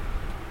off.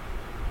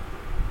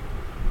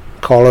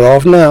 Call it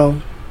off now.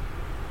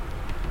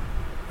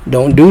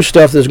 Don't do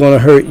stuff that's going to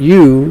hurt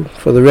you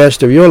for the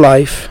rest of your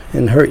life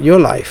and hurt your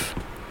life.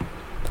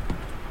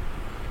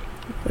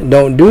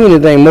 Don't do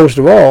anything, most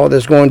of all,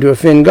 that's going to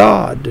offend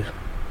God.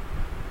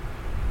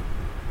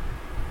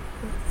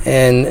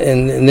 And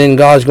then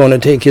God's going to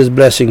take his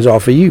blessings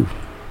off of you.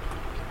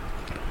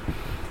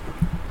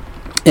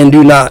 And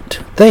do not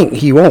think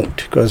he won't,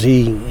 because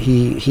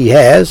he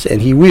has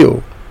and he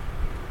will.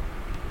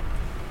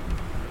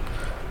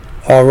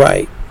 All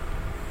right.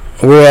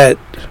 We're at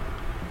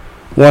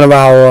one of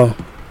our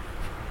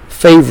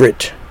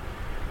favorite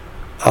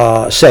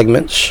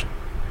segments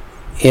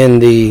in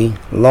the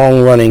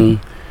long-running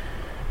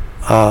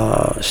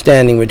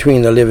standing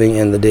between the living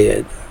and the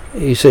dead.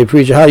 You say,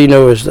 preacher, how do you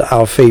know it's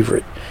our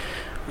favorite?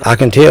 I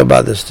can tell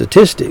by the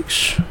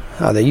statistics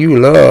how that you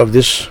love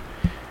this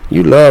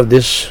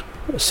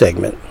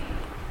segment,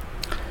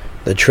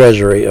 the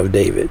Treasury of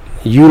David.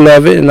 You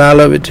love it, and I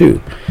love it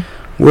too.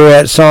 We're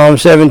at Psalm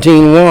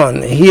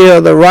 17:1.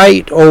 Hear the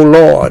right, O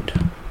Lord.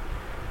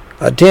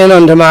 Attend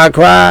unto my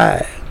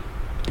cry.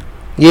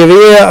 Give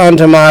ear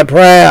unto my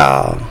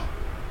prayer,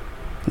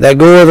 that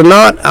goeth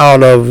not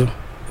out of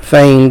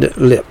feigned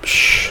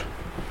lips.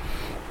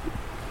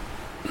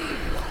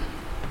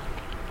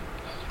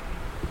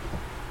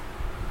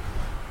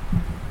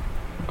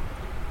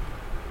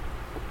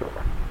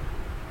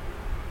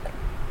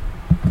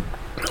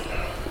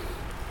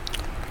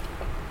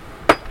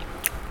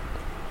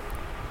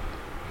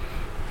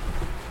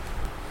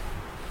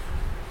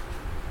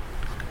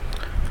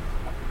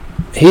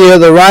 Hear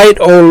the right,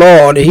 O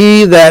Lord.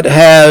 He that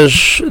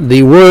has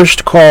the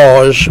worst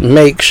cause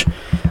makes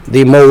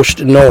the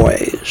most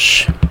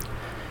noise.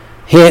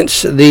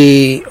 Hence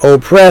the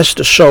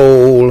oppressed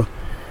soul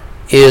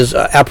is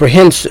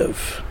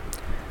apprehensive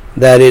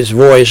that its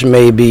voice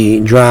may be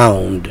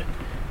drowned,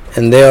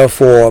 and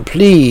therefore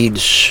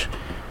pleads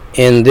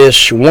in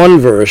this one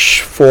verse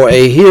for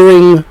a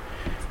hearing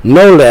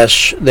no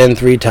less than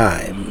 3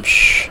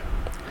 times.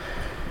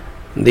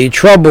 The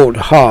troubled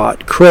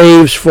heart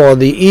craves for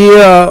the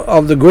ear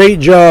of the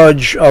great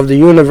judge of the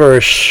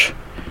universe,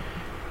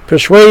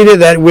 persuaded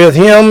that with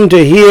him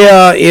to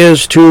hear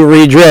is to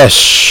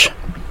redress.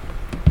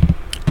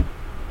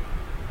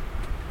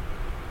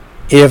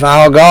 If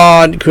our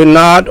God could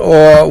not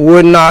or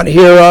would not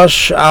hear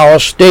us, our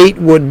state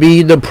would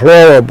be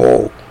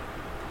deplorable.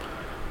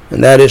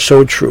 And that is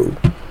so true,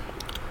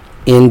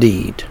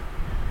 indeed.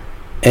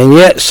 And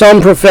yet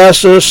some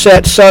professors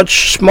set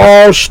such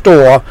small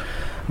store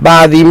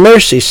by the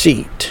mercy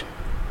seat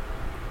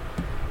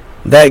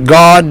that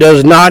God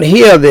does not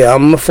hear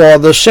them for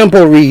the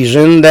simple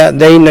reason that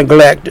they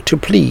neglect to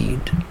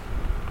plead.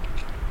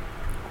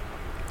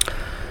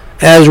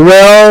 As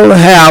well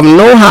have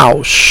no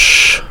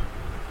house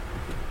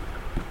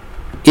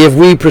if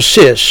we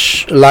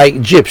persist like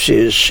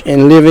gypsies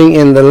in living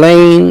in the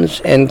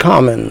lanes and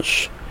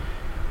commons.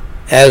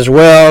 As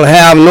well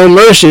have no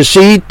mercy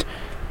seat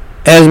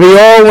as we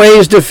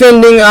always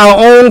defending our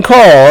own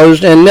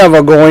cause and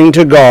never going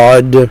to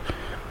God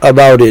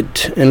about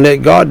it, and let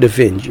God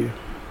defend you.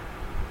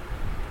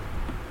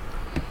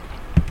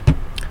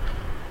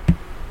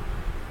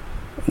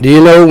 Do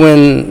you know,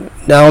 when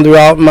down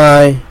throughout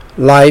my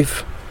life,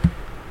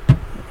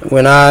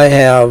 when I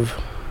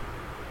have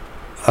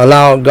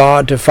allowed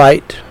God to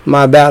fight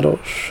my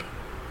battles,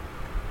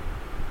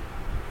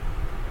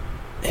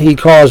 He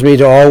caused me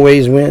to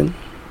always win.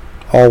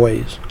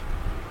 Always.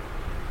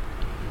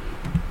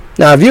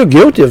 Now, if you're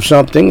guilty of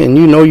something and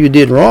you know you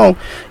did wrong,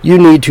 you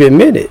need to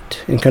admit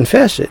it and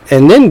confess it.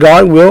 And then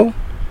God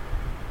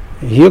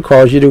He'll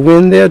cause you to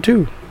win there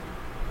too.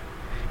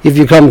 If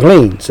you come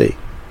clean, see.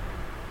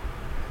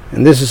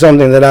 And this is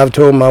something that I've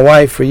told my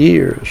wife for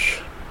years.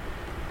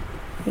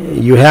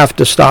 You have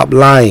to stop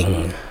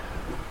lying.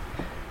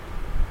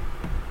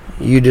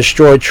 You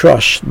destroy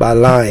trust by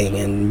lying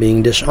and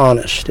being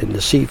dishonest and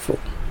deceitful.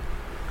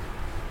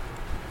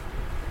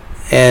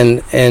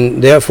 And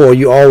therefore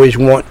you always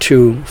want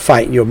to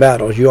fight your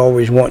battles. You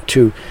always want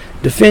to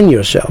defend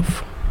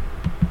yourself.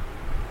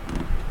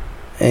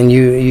 And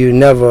you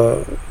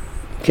never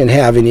can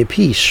have any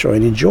peace or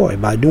any joy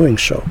by doing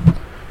so.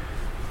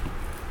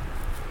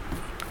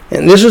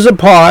 And this is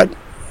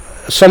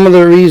some of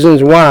the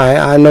reasons why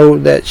I know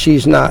that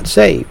she's not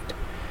saved.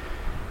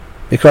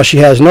 Because she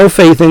has no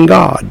faith in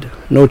God,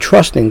 no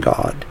trust in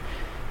God.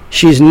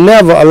 She's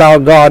never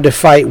allowed God to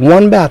fight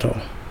one battle.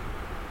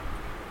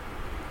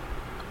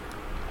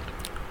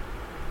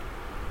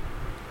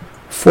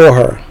 For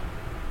her.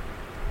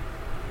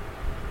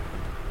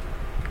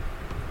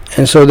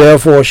 And so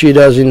therefore she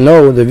doesn't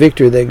know the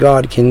victory that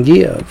God can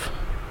give.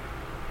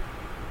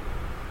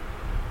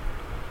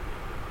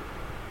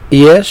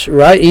 Yes,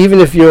 right? Even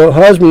if your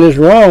husband is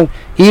wrong,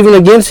 even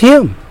against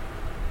him,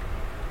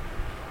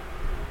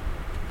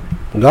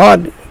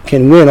 God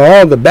can win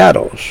all the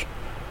battles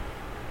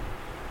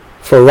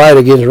for right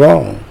against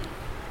wrong.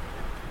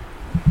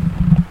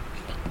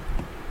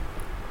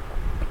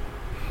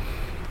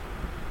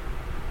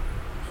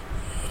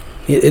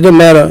 It doesn't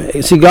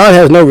matter. See, God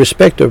has no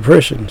respect of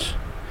persons.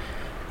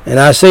 And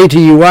I say to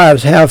you,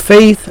 wives, have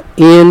faith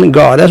in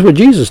God. That's what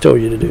Jesus told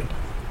you to do.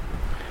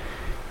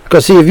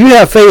 Because, see, if you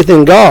have faith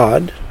in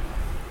God,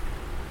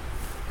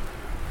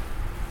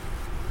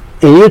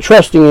 and you're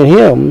trusting in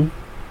Him,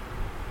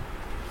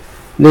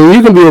 then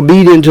you can be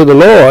obedient to the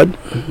Lord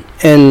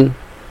and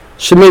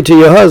submit to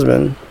your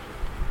husband.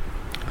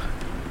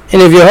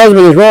 And if your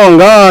husband is wrong,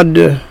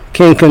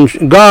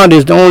 God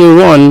is the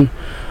only one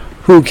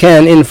who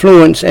can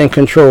influence and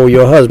control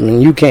your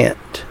husband. You can't.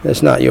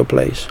 That's not your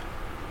place.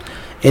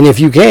 And if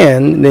you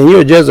can, then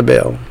you're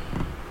Jezebel.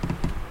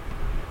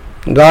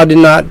 God did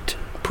not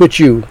put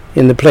you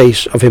in the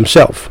place of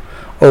Himself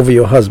over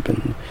your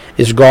husband.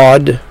 It's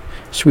God,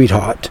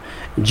 sweetheart,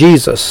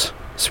 Jesus,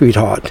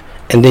 sweetheart,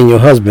 and then your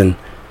husband,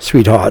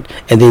 sweetheart,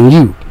 and then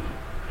you.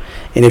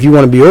 And if you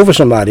want to be over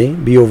somebody,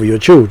 be over your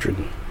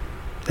children.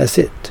 That's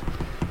it.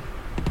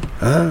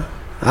 I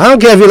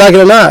don't care if you like it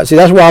or not. See,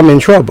 that's why I'm in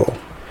trouble.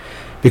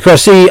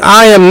 Because, see,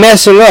 I am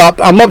messing up.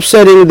 I'm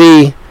upsetting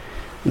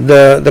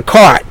the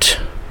cart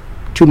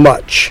too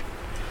much.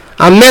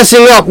 I'm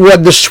messing up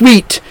what the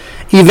sweet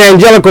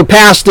evangelical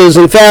pastors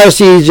and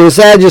Pharisees and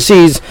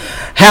Sadducees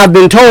have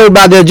been told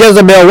by their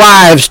Jezebel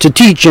wives to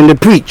teach and to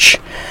preach.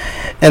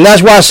 And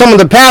that's why some of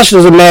the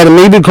pastors are mad at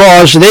me,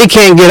 because they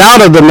can't get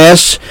out of the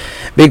mess,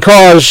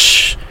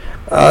 because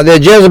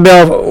their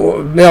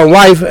Jezebel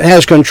wife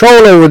has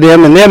control over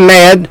them, and they're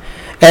mad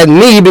at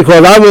me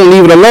because I won't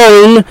leave it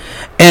alone,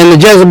 and the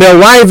Jezebel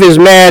wife is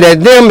mad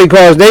at them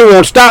because they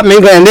won't stop me,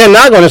 and they're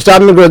not going to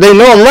stop me because they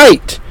know I'm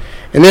right.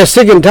 And they're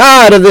sick and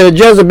tired of their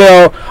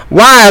Jezebel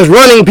wives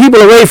running people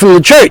away from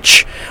the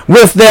church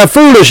with their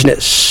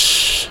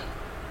foolishness.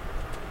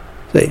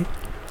 See?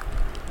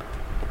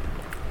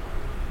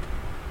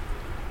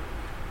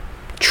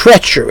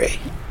 Treachery.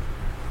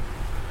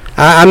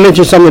 I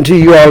mentioned something to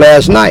you all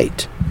last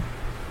night.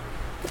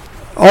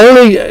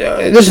 Only,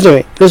 listen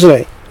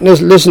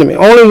to me.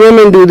 Only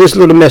women do this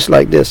little mess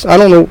like this. I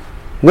don't know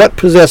what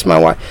possessed my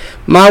wife.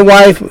 My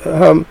wife,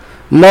 her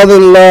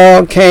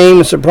mother-in-law came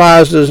and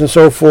surprised us and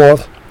so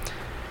forth.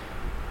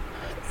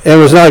 It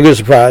was not a good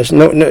surprise.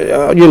 No,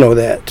 you know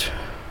that.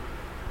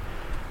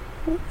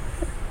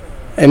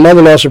 A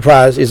mother-in-law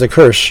surprise is a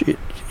curse.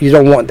 You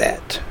don't want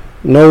that.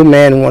 No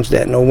man wants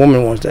that. No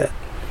woman wants that.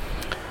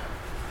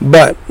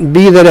 But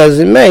be that as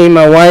it may,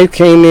 my wife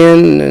came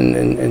in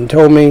and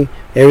told me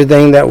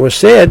everything that was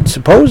said,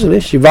 supposedly.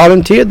 She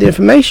volunteered the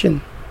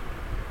information.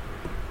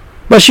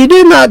 But she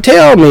did not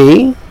tell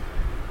me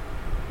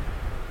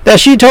that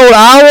she told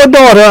our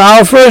daughter,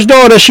 our first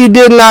daughter, she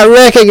did not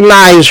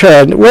recognize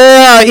her.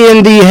 Where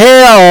in the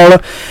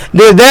hell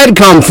did that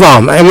come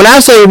from? And when I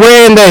say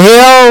where in the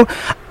hell,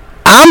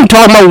 I'm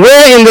talking about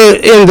where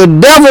in the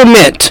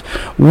devilment,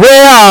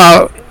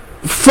 where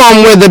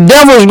the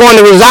devil is going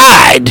to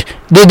reside,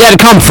 did that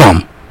come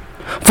from?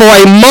 For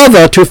a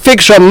mother to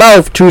fix her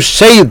mouth to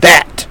say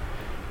that.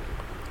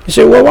 You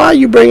say, well, why are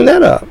you bringing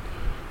that up?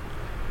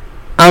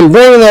 I'm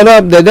bringing that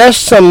up that's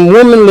some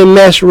womanly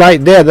mess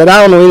right there that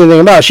I don't know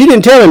anything about. She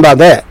didn't tell me about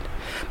that.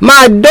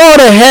 My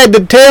daughter had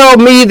to tell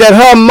me that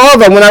her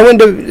mother, when I went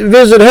to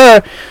visit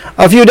her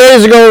a few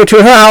days ago to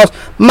her house,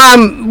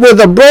 with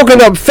a broken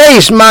up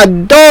face, my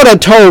daughter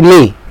told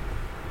me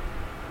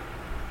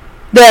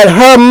that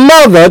her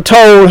mother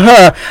told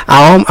her,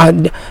 I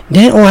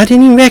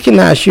didn't even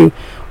recognize you.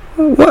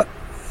 What?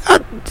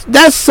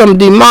 That's some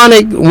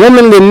demonic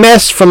womanly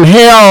mess from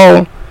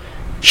hell.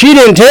 She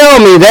didn't tell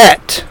me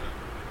that.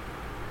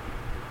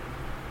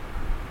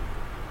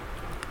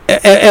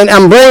 And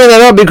I'm bringing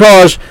that up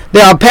because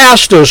there are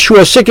pastors who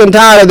are sick and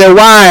tired of their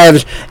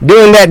wives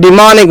doing that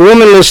demonic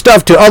womanly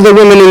stuff to other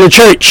women in the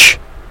church.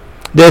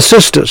 Their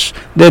sisters,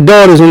 their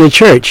daughters in the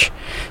church,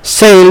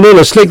 saying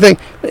little slick things.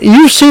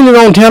 You've seen it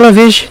on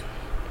television.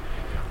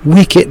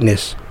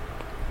 Wickedness.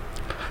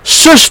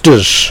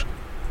 Sisters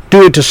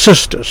do it to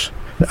sisters.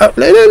 Let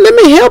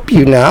me help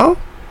you now.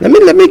 Let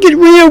me get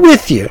real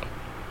with you.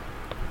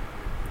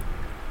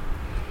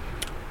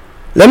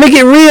 Let me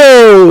get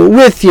real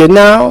with you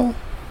now.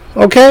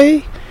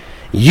 Okay?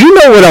 You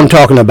know what I'm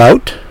talking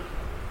about.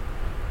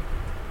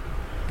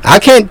 I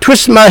can't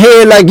twist my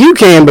head like you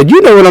can, but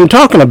you know what I'm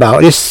talking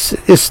about.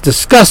 It's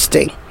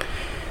disgusting.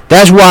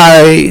 That's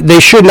why they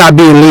should not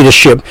be in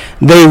leadership.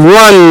 They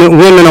run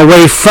women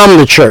away from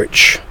the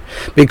church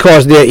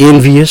because they're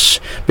envious,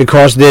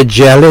 because they're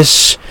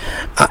jealous.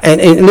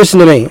 And listen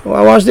to me.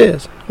 Watch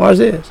this.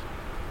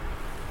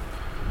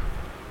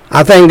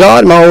 I thank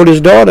God my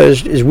oldest daughter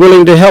is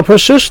willing to help her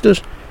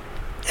sisters.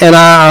 And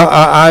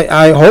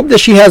I hope that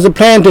she has a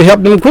plan to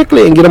help them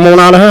quickly and get them on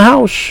out of her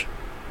house.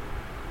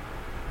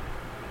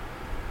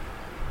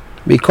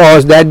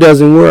 Because that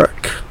doesn't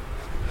work.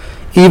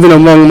 Even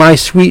among my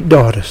sweet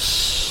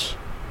daughters.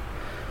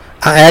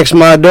 I asked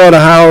my daughter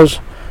how's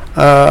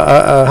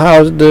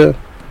the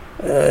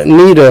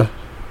Nita,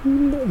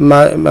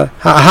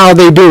 how are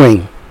they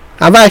doing?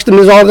 I've asked them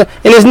this all the time,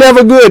 and it's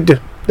never good.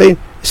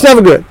 It's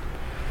never good.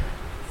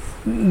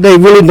 They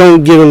really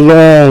don't get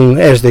along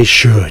as they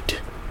should.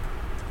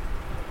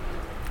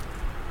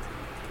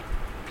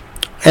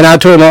 And I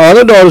told my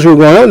other daughters who were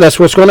growing up, that's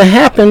what's going to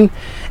happen.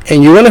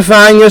 And you're going to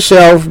find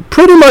yourself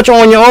pretty much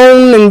on your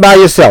own and by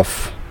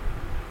yourself.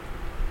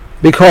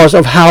 Because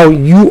of how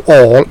you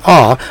all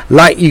are.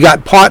 Like you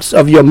got parts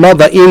of your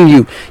mother in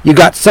you. You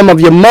got some of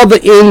your mother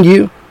in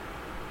you.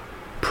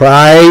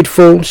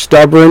 Prideful,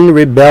 stubborn,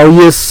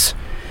 rebellious,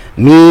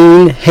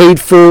 mean,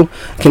 hateful,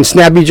 can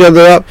snap each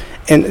other up.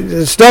 And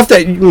the stuff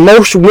that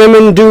most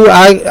women do,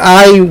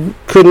 I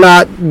could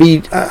not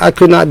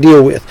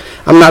deal with.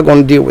 I'm not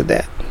going to deal with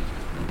that.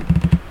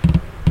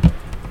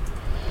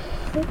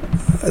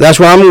 That's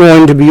why I'm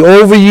going to be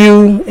over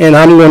you, and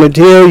I'm going to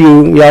tell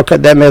you, y'all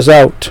cut that mess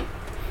out.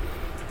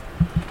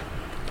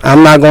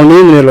 I'm not going to be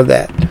in the middle of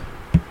that.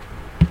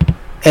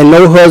 And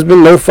no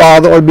husband, no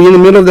father ought to be in the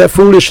middle of that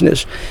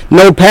foolishness.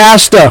 No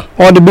pastor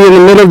ought to be in the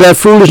middle of that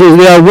foolishness.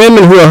 There are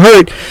women who are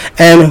hurt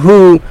and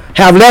who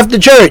have left the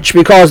church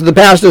because of the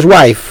pastor's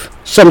wife.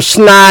 Some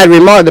snide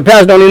remark. The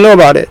pastor don't even know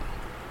about it.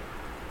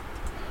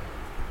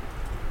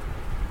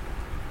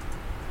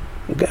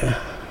 Okay.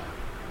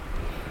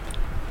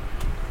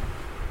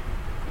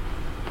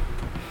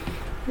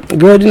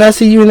 Girl, didn't I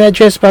see you in that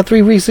dress about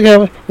 3 weeks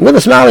ago? With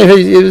a smile on your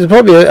face, it was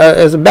probably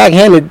as a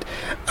backhanded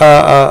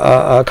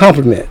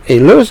compliment.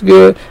 It looks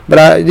good,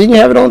 but didn't you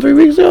have it on 3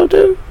 weeks ago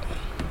too?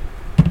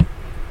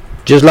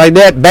 Just like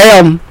that,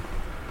 bam.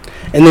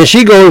 And then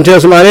she goes and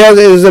tells somebody else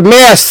it's a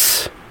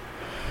mess.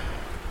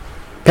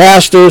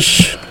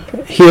 Pastors,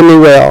 hear me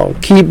well.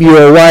 Keep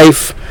your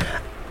wife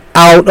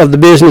out of the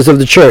business of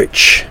the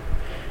church.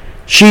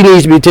 She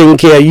needs to be taking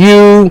care of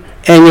you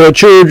and your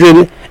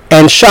children,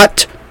 and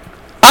shut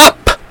up.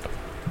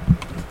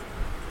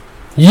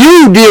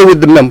 You deal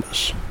with the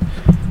members.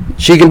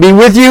 She can be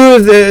with you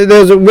if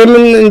there's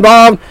women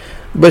involved,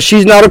 but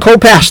she's not a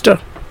co-pastor.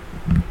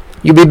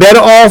 You'd be better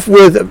off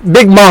with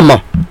Big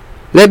Mama.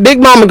 Let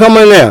Big Mama come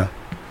in there.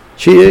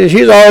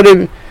 She's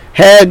already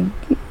had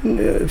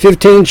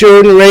 15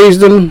 children, raised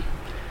them,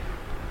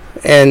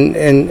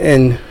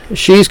 and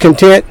she's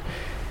content,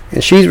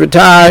 and she's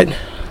retired,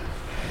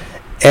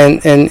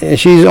 and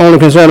she's only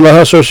concerned about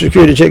her Social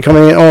Security check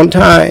coming in on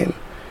time.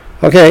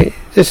 Okay,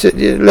 just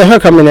let her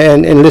come in there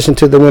and listen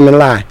to the women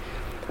lie,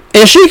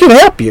 and she can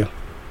help you.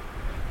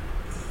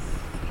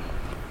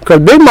 Because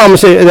Big Mama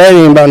said that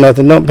ain't about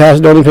nothing. Don't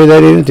pastor, don't even pay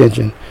that any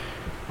attention.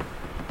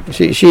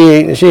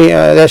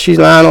 She's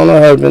lying on her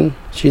husband.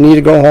 She need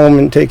to go home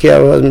and take care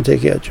of her husband,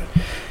 take care of you.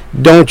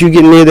 Don't you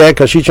get near that,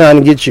 because she's trying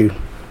to get you.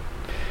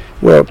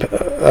 Well,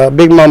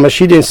 Big Mama,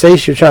 she didn't say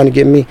she was trying to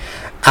get me.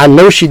 I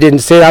know she didn't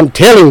say it. I'm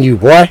telling you,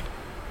 boy.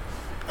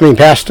 I mean,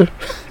 Pastor.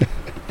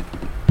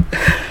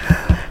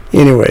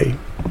 Anyway,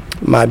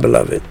 my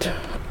beloved,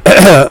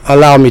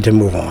 allow me to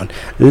move on.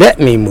 Let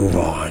me move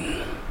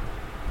on.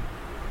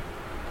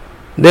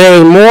 There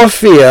is more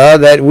fear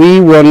that we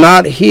will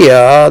not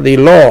hear the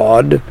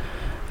Lord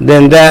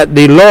than that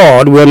the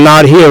Lord will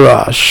not hear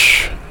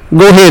us.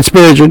 Go ahead,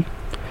 Spurgeon.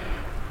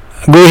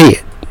 Go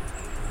ahead.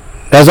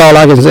 That's all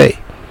I can say.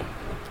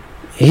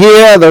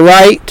 Hear the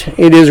right.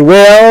 It is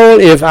well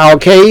if our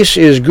case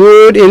is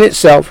good in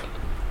itself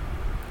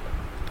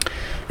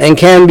and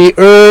can be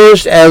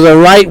urged as a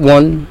right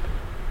one,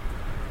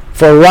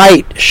 for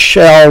right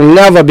shall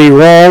never be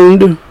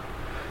wronged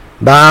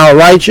by our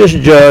righteous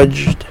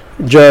judge.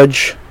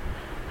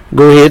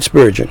 Go ahead,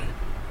 Spurgeon.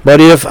 But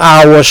if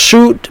our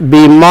suit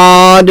be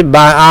marred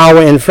by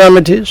our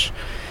infirmities,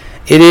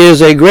 it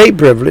is a great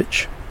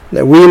privilege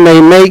that we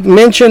may make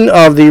mention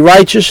of the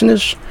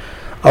righteousness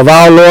of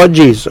our Lord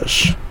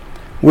Jesus,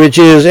 which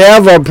is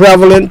ever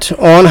prevalent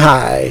on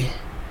high.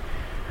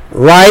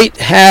 Right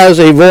has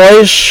a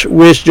voice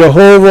which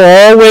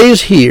Jehovah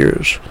always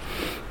hears.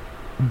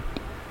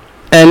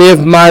 And if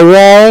my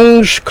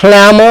wrongs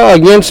clamor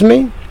against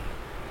me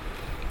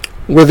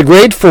with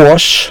great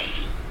force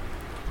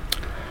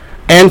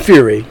and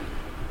fury,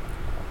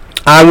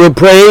 I will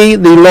pray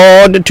the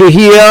Lord to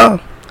hear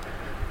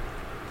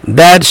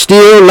that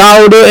still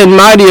louder and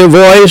mightier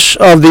voice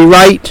of the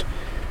right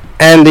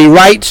and the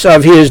rights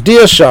of his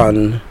dear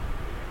Son.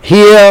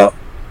 Hear,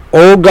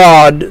 O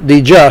God,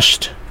 the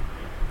just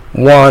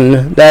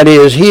one. That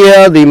is,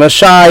 here the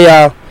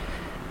Messiah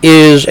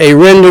is a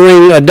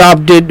rendering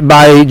adopted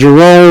by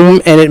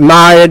Jerome and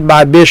admired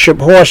by Bishop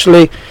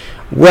Horsley.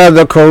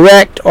 Whether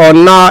correct or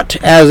not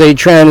as a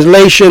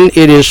translation,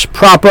 it is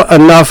proper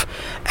enough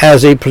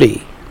as a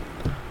plea.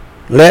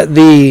 Let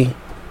the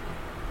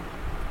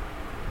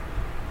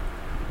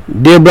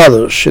dear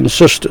brothers and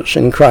sisters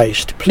in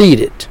Christ plead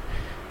it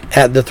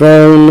at the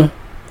throne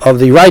of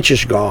the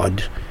righteous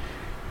God,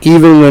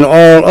 even when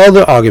all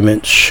other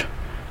arguments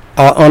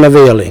are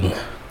unavailing.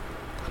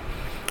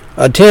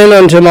 Attend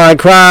unto my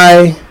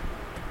cry.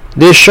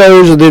 This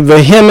shows the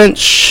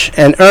vehemence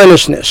and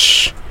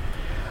earnestness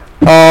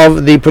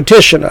of the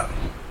petitioner.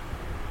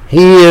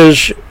 He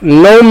is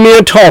no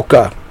mere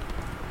talker.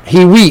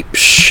 He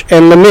weeps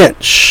and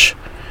laments.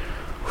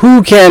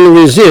 Who can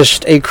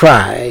resist a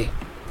cry?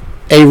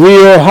 A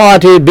real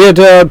hearty,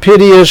 bitter,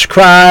 piteous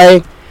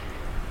cry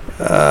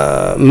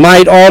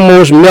might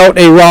almost melt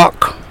a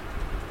rock.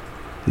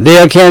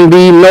 There can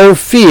be no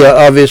fear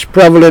of its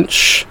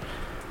prevalence,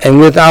 and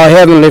with our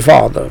Heavenly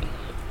Father,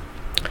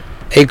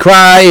 a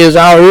cry is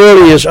our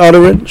earliest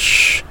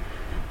utterance,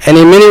 and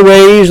in many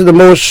ways the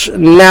most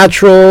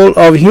natural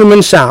of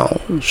human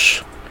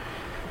sounds.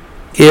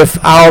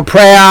 If our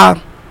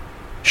prayer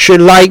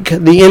should, like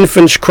the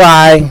infant's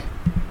cry,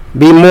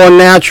 be more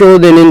natural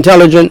than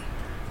intelligent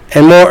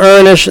and more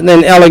earnest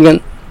than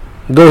elegant,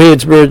 go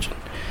ahead, Spurgeon,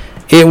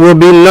 it will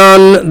be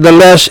none the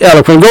less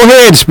eloquent. Go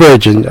ahead,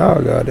 Spurgeon.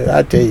 Oh, God,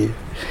 I tell you.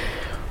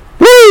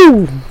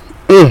 Woo!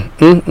 Go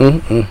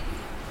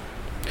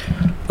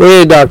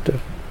ahead, Doctor.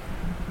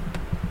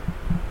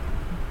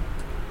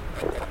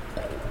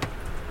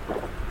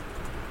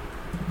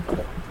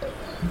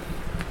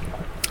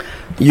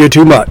 you're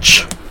too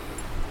much.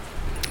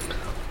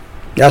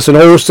 That's an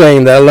old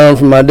saying that I learned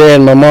from my dad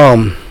and my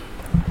mom.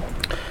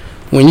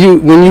 When you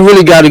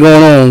really got it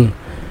going on,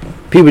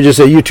 people just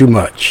say, you're too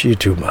much, you're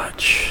too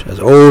much. That's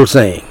an old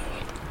saying.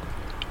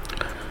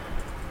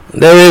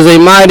 There is a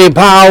mighty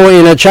power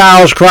in a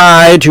child's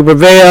cry to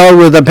prevail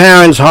with a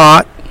parent's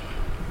heart.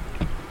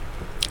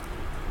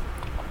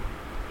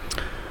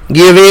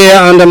 Give ear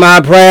unto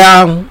my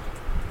prayer.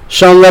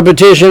 Some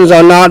repetitions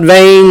are not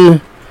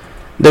vain.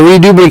 The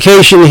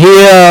reduplication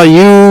here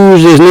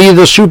used is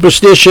neither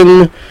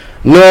superstition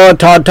nor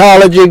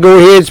tautology. Go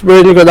ahead,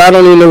 Spurgeon, because I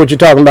don't even know what you're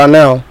talking about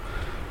now.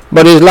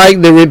 But it's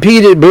like the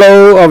repeated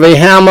blow of a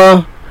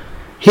hammer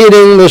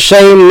hitting the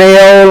same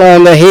nail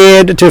on the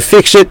head to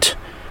fix it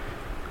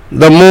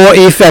the more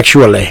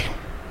effectually,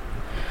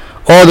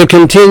 or the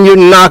continued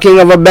knocking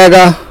of a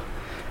beggar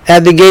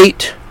at the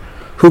gate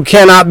who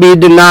cannot be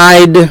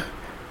denied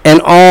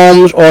an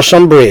alms or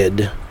some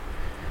bread.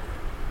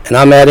 And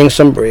I'm adding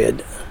some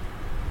bread.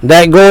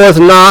 That goeth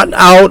not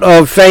out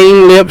of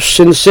feigned lips.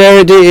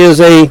 Sincerity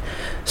is a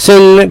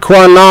sine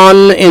qua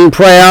non in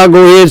prayer.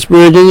 Go ahead,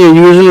 Spurgeon, you're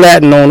using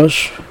Latin on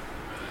us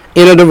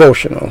in a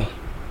devotional.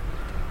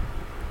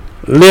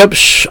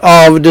 Lips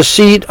of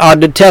deceit are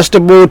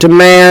detestable to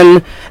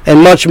man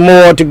and much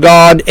more to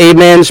God.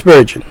 Amen,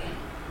 Spurgeon.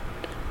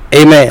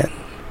 Amen.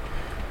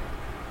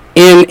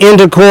 In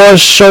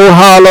intercourse so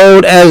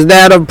hallowed as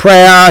that of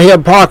prayer,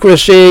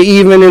 hypocrisy,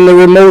 even in the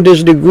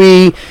remotest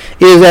degree,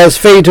 is as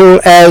fatal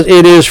as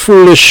it is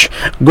foolish.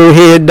 Go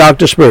ahead,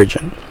 Dr.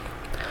 Spurgeon.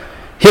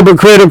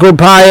 Hypocritical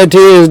piety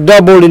is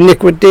double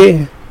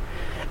iniquity.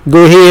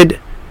 Go ahead,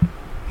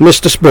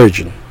 Mr.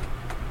 Spurgeon.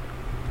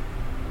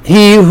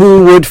 He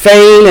who would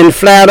feign and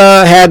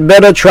flatter had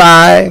better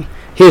try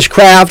his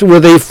craft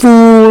with a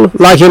fool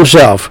like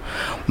himself.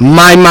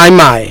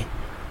 My.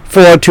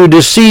 For to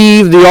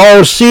deceive the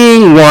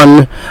all-seeing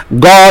one,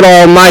 God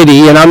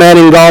Almighty, and I'm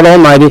adding God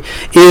Almighty,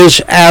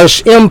 is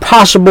as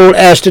impossible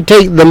as to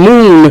take the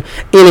moon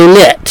in a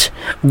net.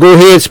 Go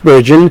ahead,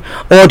 Spurgeon.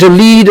 Or to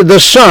lead the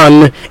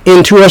sun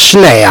into a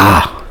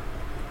snare.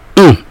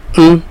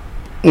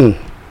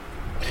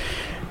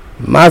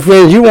 My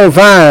friends, you won't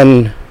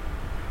find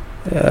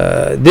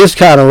this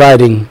kind of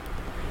writing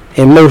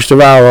in most of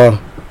our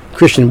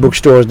Christian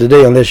bookstores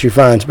today unless you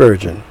find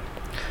Spurgeon.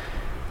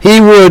 He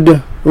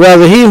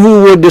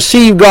who would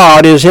deceive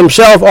God is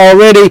himself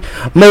already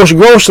most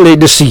grossly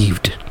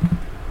deceived.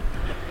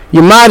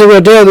 You might as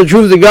well tell the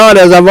truth to God,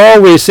 as I've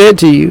always said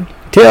to you.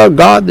 Tell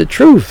God the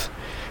truth.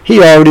 He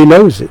already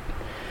knows it.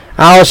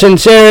 Our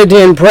sincerity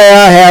in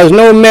prayer has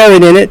no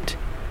merit in it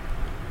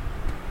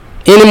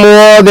any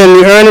more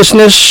than the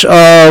earnestness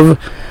of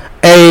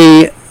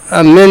a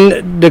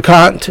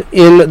mendicant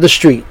in the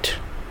street.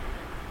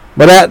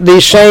 But at the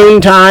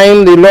same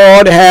time, the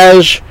Lord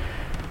has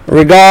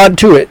regard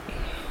to it.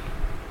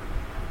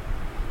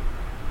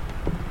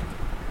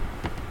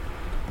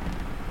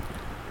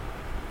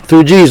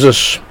 Through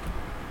Jesus,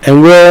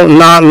 and will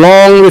not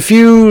long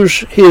refuse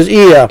his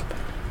ear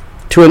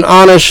to an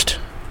honest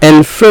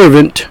and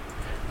fervent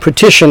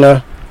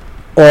petitioner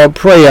or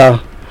prayer.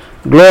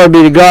 Glory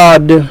be to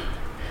God.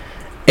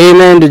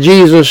 Amen to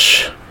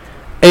Jesus.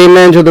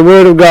 Amen to the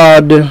Word of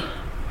God.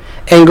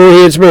 And go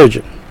ahead,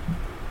 Spurgeon.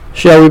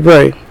 Shall we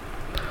pray?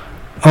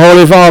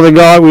 Holy Father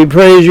God, we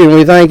praise you and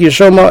we thank you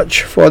so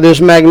much for this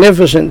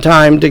magnificent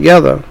time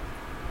together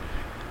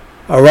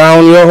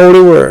around your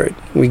holy word.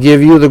 We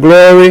give you the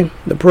glory,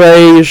 the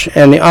praise,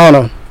 and the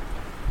honor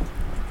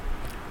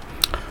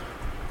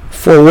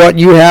for what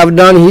you have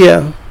done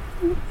here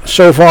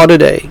so far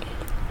today.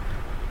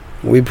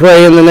 We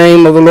pray in the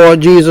name of the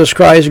Lord Jesus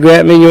Christ,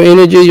 grant me your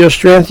energy, your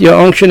strength, your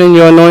unction, and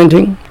your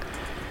anointing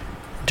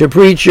to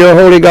preach your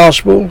holy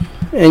gospel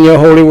and your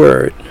holy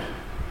word,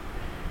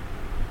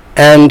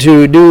 and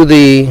to do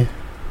the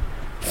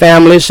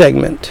family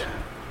segment.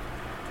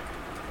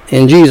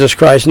 In Jesus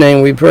Christ's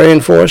name we pray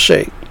and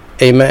forsake.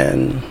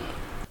 Amen.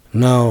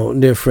 Now,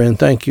 dear friend,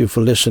 thank you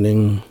for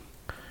listening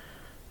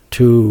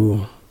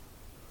to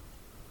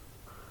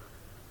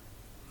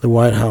the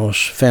White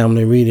House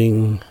family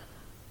reading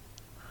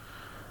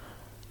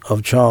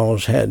of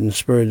Charles Haddon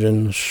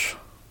Spurgeon's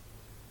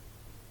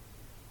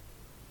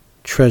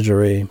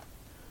Treasury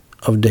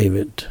of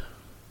David.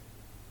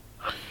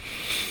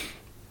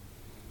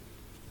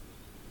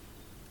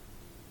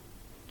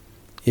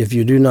 If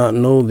you do not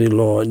know the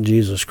Lord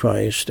Jesus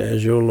Christ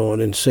as your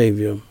Lord and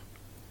Savior,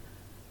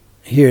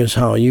 here's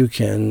how you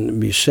can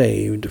be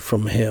saved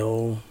from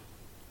hell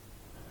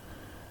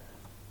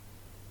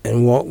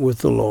and walk with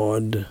the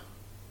Lord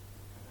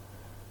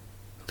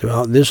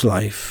throughout this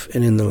life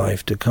and in the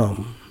life to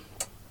come.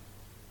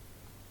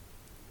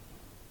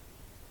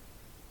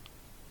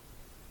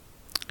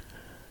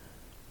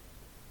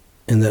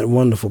 In that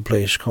wonderful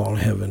place called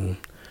heaven.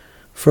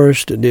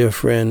 First, dear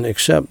friend,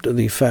 accept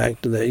the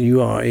fact that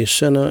you are a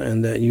sinner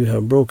and that you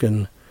have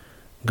broken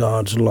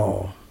God's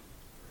law.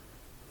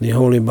 The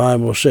Holy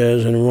Bible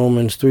says in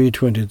Romans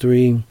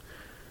 3:23,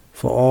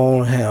 "For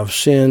all have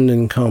sinned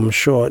and come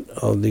short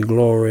of the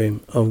glory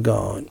of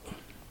God."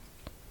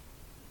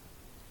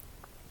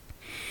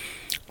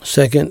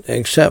 Second,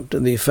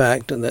 accept the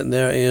fact that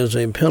there is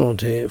a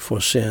penalty for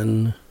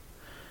sin.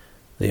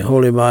 The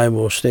Holy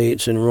Bible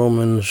states in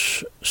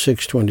Romans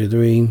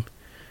 6:23,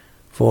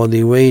 "For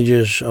the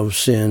wages of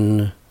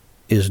sin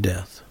is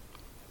death."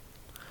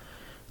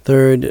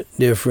 Third,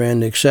 dear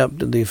friend,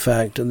 accept the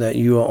fact that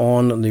you are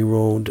on the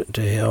road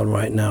to hell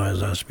right now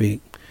as I speak.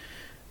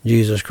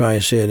 Jesus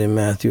Christ said in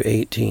Matthew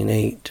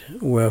 18:8,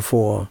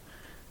 "Wherefore,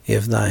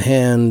 if thy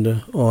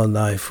hand or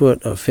thy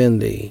foot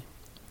offend thee,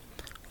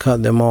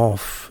 cut them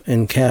off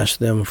and cast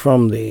them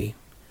from thee.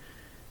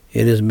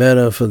 It is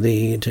better for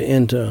thee to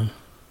enter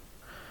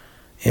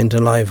into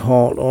life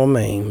halt or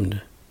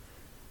maimed,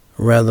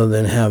 rather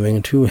than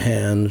having 2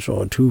 hands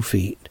or 2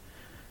 feet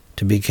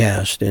to be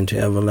cast into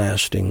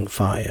everlasting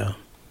fire."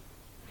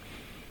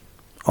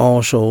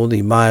 Also,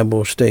 the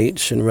Bible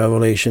states in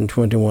Revelation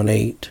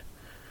 21:8,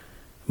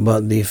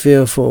 "But the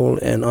fearful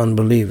and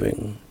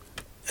unbelieving,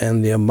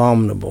 and the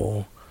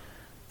abominable,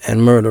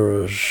 and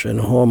murderers, and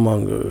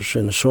whoremongers,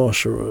 and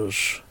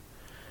sorcerers,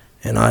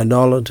 and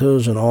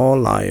idolaters, and all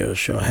liars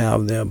shall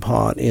have their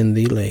part in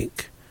the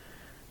lake,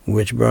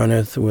 which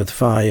burneth with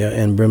fire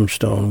and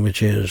brimstone,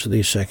 which is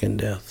the second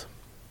death."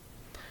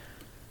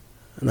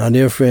 Now,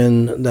 dear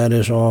friend, that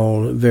is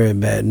all very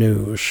bad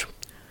news.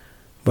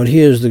 But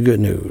here's the good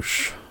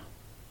news.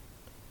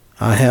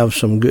 I have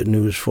some good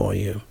news for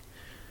you.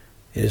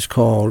 It is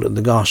called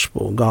the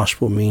gospel.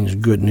 Gospel means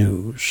good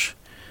news.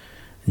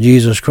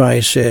 Jesus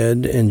Christ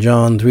said in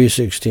John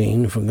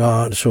 3:16, "For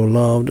God so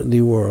loved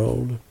the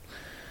world,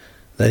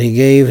 that he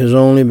gave his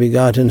only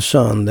begotten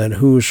Son, that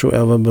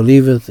whosoever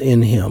believeth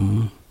in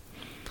him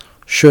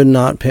should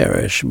not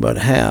perish, but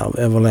have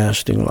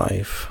everlasting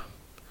life."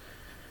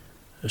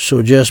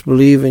 So just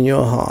believe in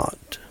your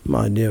heart,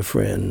 my dear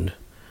friend,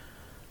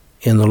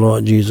 in the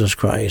Lord Jesus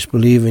Christ.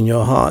 Believe in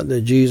your heart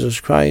that Jesus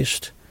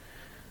Christ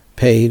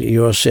paid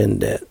your sin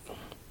debt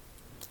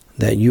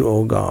that you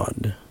owe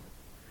God.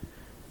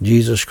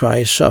 Jesus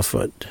Christ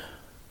suffered,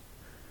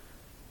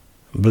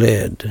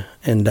 bled,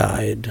 and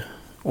died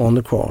on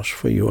the cross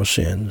for your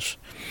sins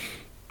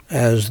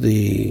as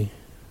the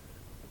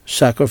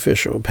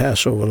sacrificial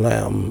Passover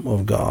Lamb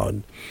of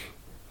God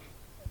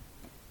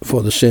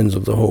for the sins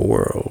of the whole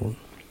world.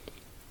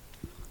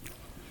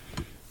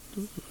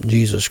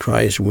 Jesus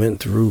Christ went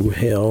through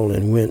hell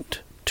and went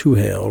to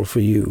hell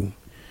for you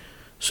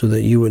so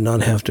that you would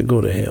not have to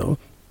go to hell.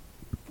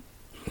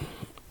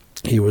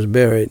 He was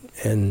buried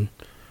and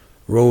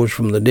rose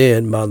from the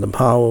dead by the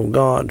power of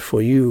God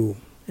for you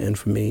and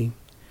for me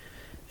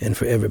and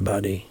for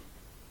everybody,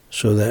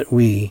 so that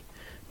we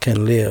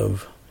can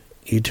live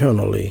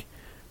eternally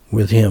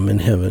with him in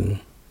heaven.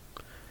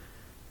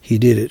 He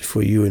did it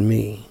for you and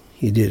me.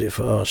 He did it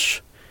for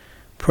us.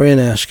 Pray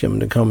and ask him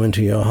to come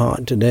into your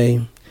heart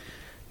today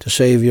to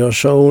save your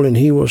soul, and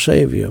he will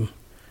save you.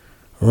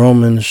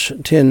 Romans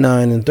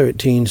 10:9 and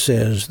 13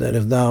 says that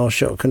if thou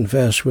shalt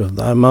confess with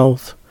thy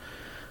mouth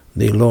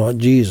the Lord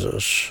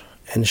Jesus,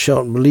 and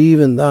shalt believe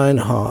in thine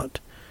heart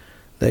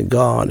that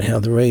God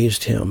hath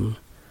raised him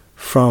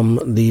from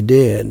the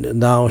dead,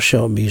 thou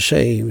shalt be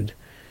saved.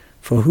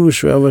 For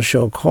whosoever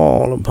shall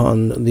call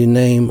upon the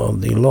name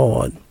of the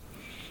Lord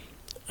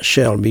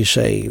shall be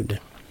saved.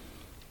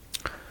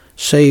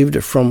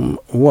 Saved from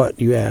what,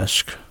 you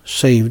ask?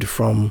 Saved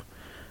from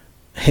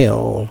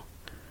hell.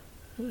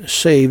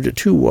 Saved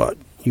to what,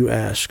 you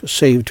ask?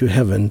 Saved to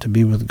heaven, to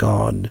be with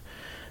God,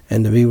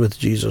 and to be with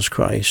Jesus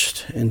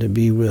Christ, and to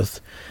be with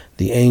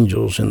the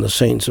angels and the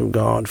saints of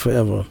God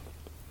forever.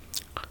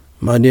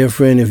 My dear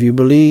friend, if you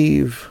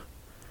believe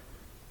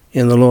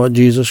in the Lord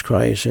Jesus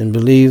Christ and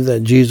believe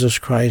that Jesus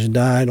Christ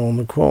died on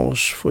the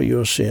cross for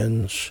your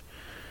sins,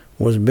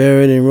 was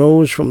buried and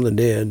rose from the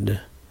dead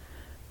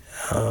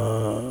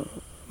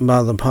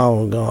by the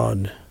power of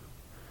God,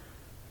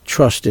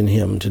 trust in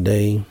him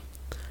today.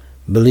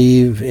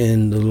 Believe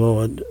in the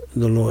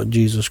Lord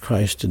Jesus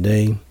Christ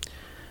today,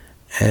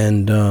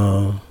 and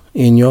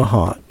in your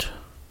heart.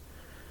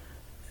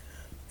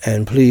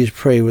 And please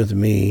pray with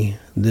me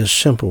this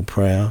simple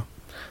prayer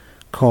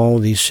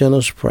called the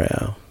Sinner's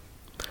Prayer,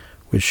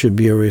 which should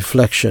be a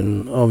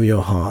reflection of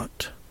your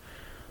heart,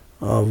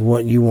 of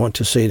what you want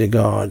to say to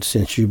God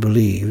since you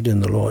believed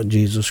in the Lord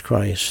Jesus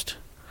Christ.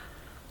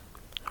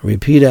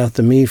 Repeat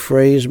after me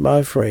phrase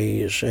by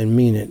phrase and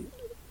mean it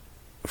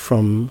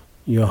from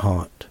your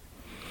heart.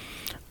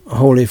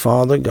 Holy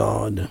Father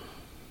God,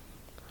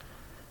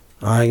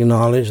 I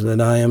acknowledge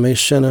that I am a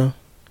sinner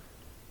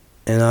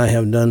and I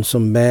have done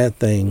some bad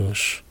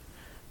things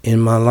in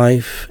my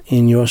life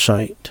in your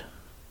sight.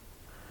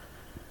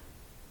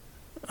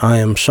 I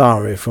am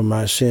sorry for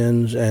my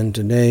sins, and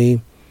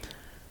today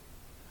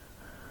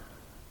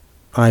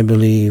I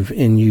believe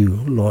in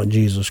you, Lord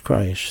Jesus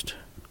Christ.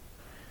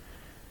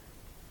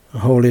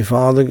 Holy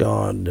Father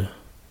God,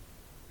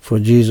 for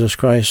Jesus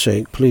Christ's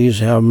sake, please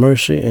have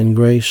mercy and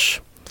grace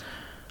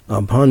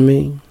upon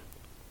me,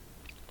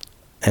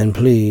 and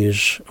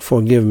please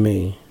forgive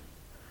me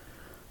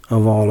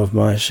of all of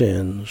my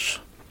sins.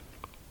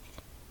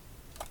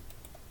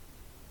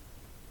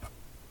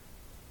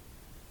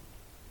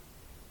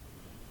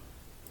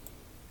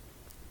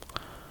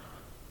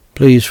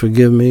 Please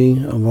forgive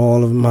me of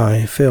all of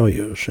my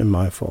failures and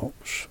my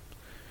faults,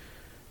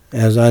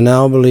 as I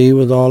now believe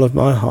with all of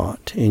my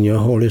heart in your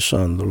Holy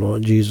Son, the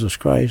Lord Jesus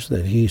Christ,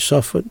 that he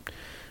suffered,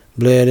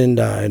 bled, and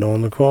died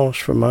on the cross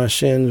for my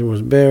sins,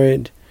 was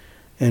buried,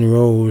 and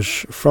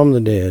rose from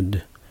the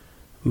dead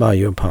by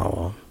your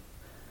power.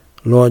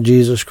 Lord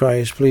Jesus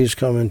Christ, please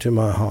come into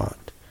my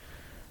heart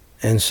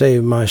and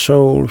save my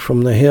soul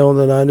from the hell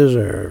that I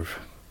deserve,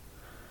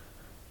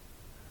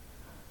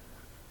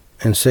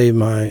 and save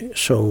my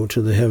soul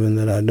to the heaven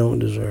that I don't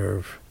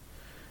deserve.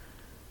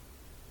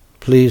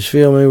 Please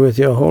fill me with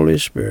your Holy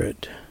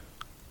Spirit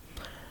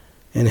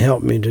and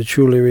help me to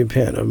truly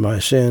repent of my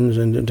sins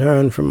and to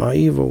turn from my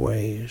evil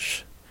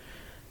ways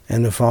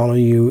and to follow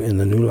you in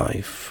the new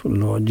life,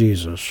 Lord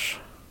Jesus.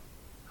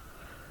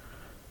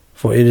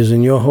 For it is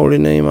in your holy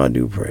name I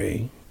do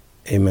pray.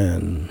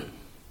 Amen.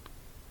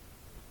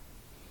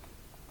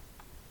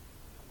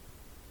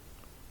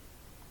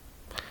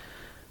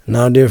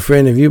 Now, dear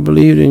friend, if you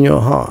believed in your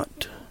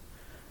heart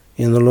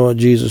in the Lord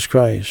Jesus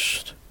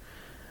Christ,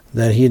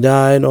 that he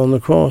died on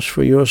the cross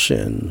for your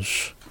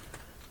sins,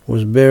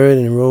 was buried,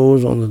 and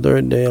rose on the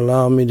third day,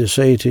 allow me to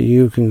say to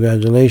you,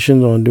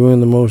 congratulations on doing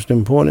the most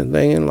important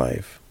thing in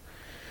life,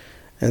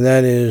 and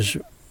that is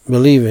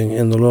believing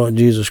in the Lord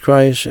Jesus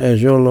Christ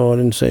as your Lord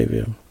and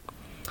Savior.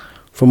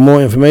 For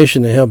more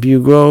information to help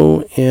you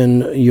grow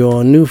in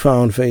your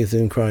newfound faith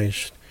in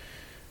Christ,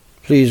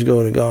 please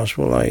go to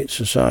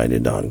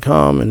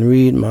GospelLightSociety.com and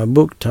read my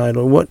book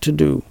titled, What to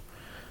Do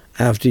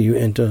After You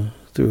Enter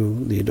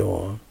Through the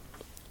Door.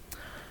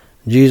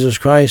 Jesus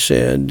Christ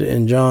said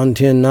in John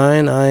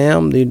 10:9, I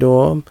am the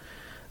door.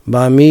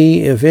 By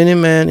me, if any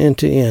man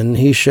enter in,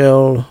 he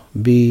shall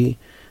be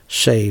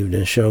saved,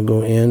 and shall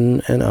go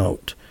in and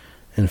out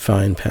and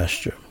find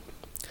pasture.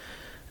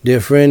 Dear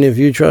friend, if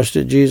you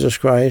trusted Jesus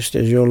Christ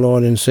as your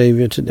Lord and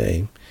Savior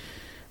today,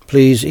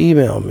 please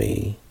email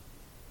me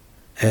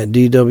at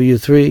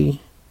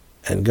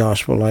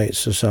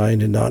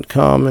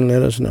dw3@gospellightsociety.com and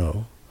let us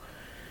know.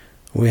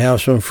 We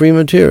have some free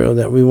material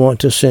that we want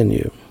to send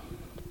you.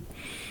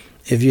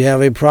 If you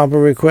have a proper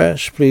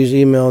request, please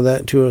email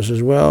that to us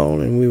as well,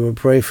 and we will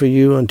pray for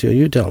you until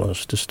you tell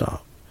us to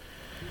stop.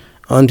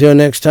 Until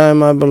next time,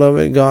 my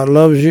beloved, God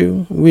loves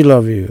you, we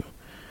love you,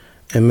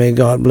 and may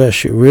God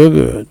bless you real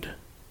good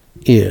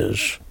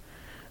is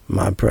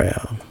my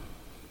prayer.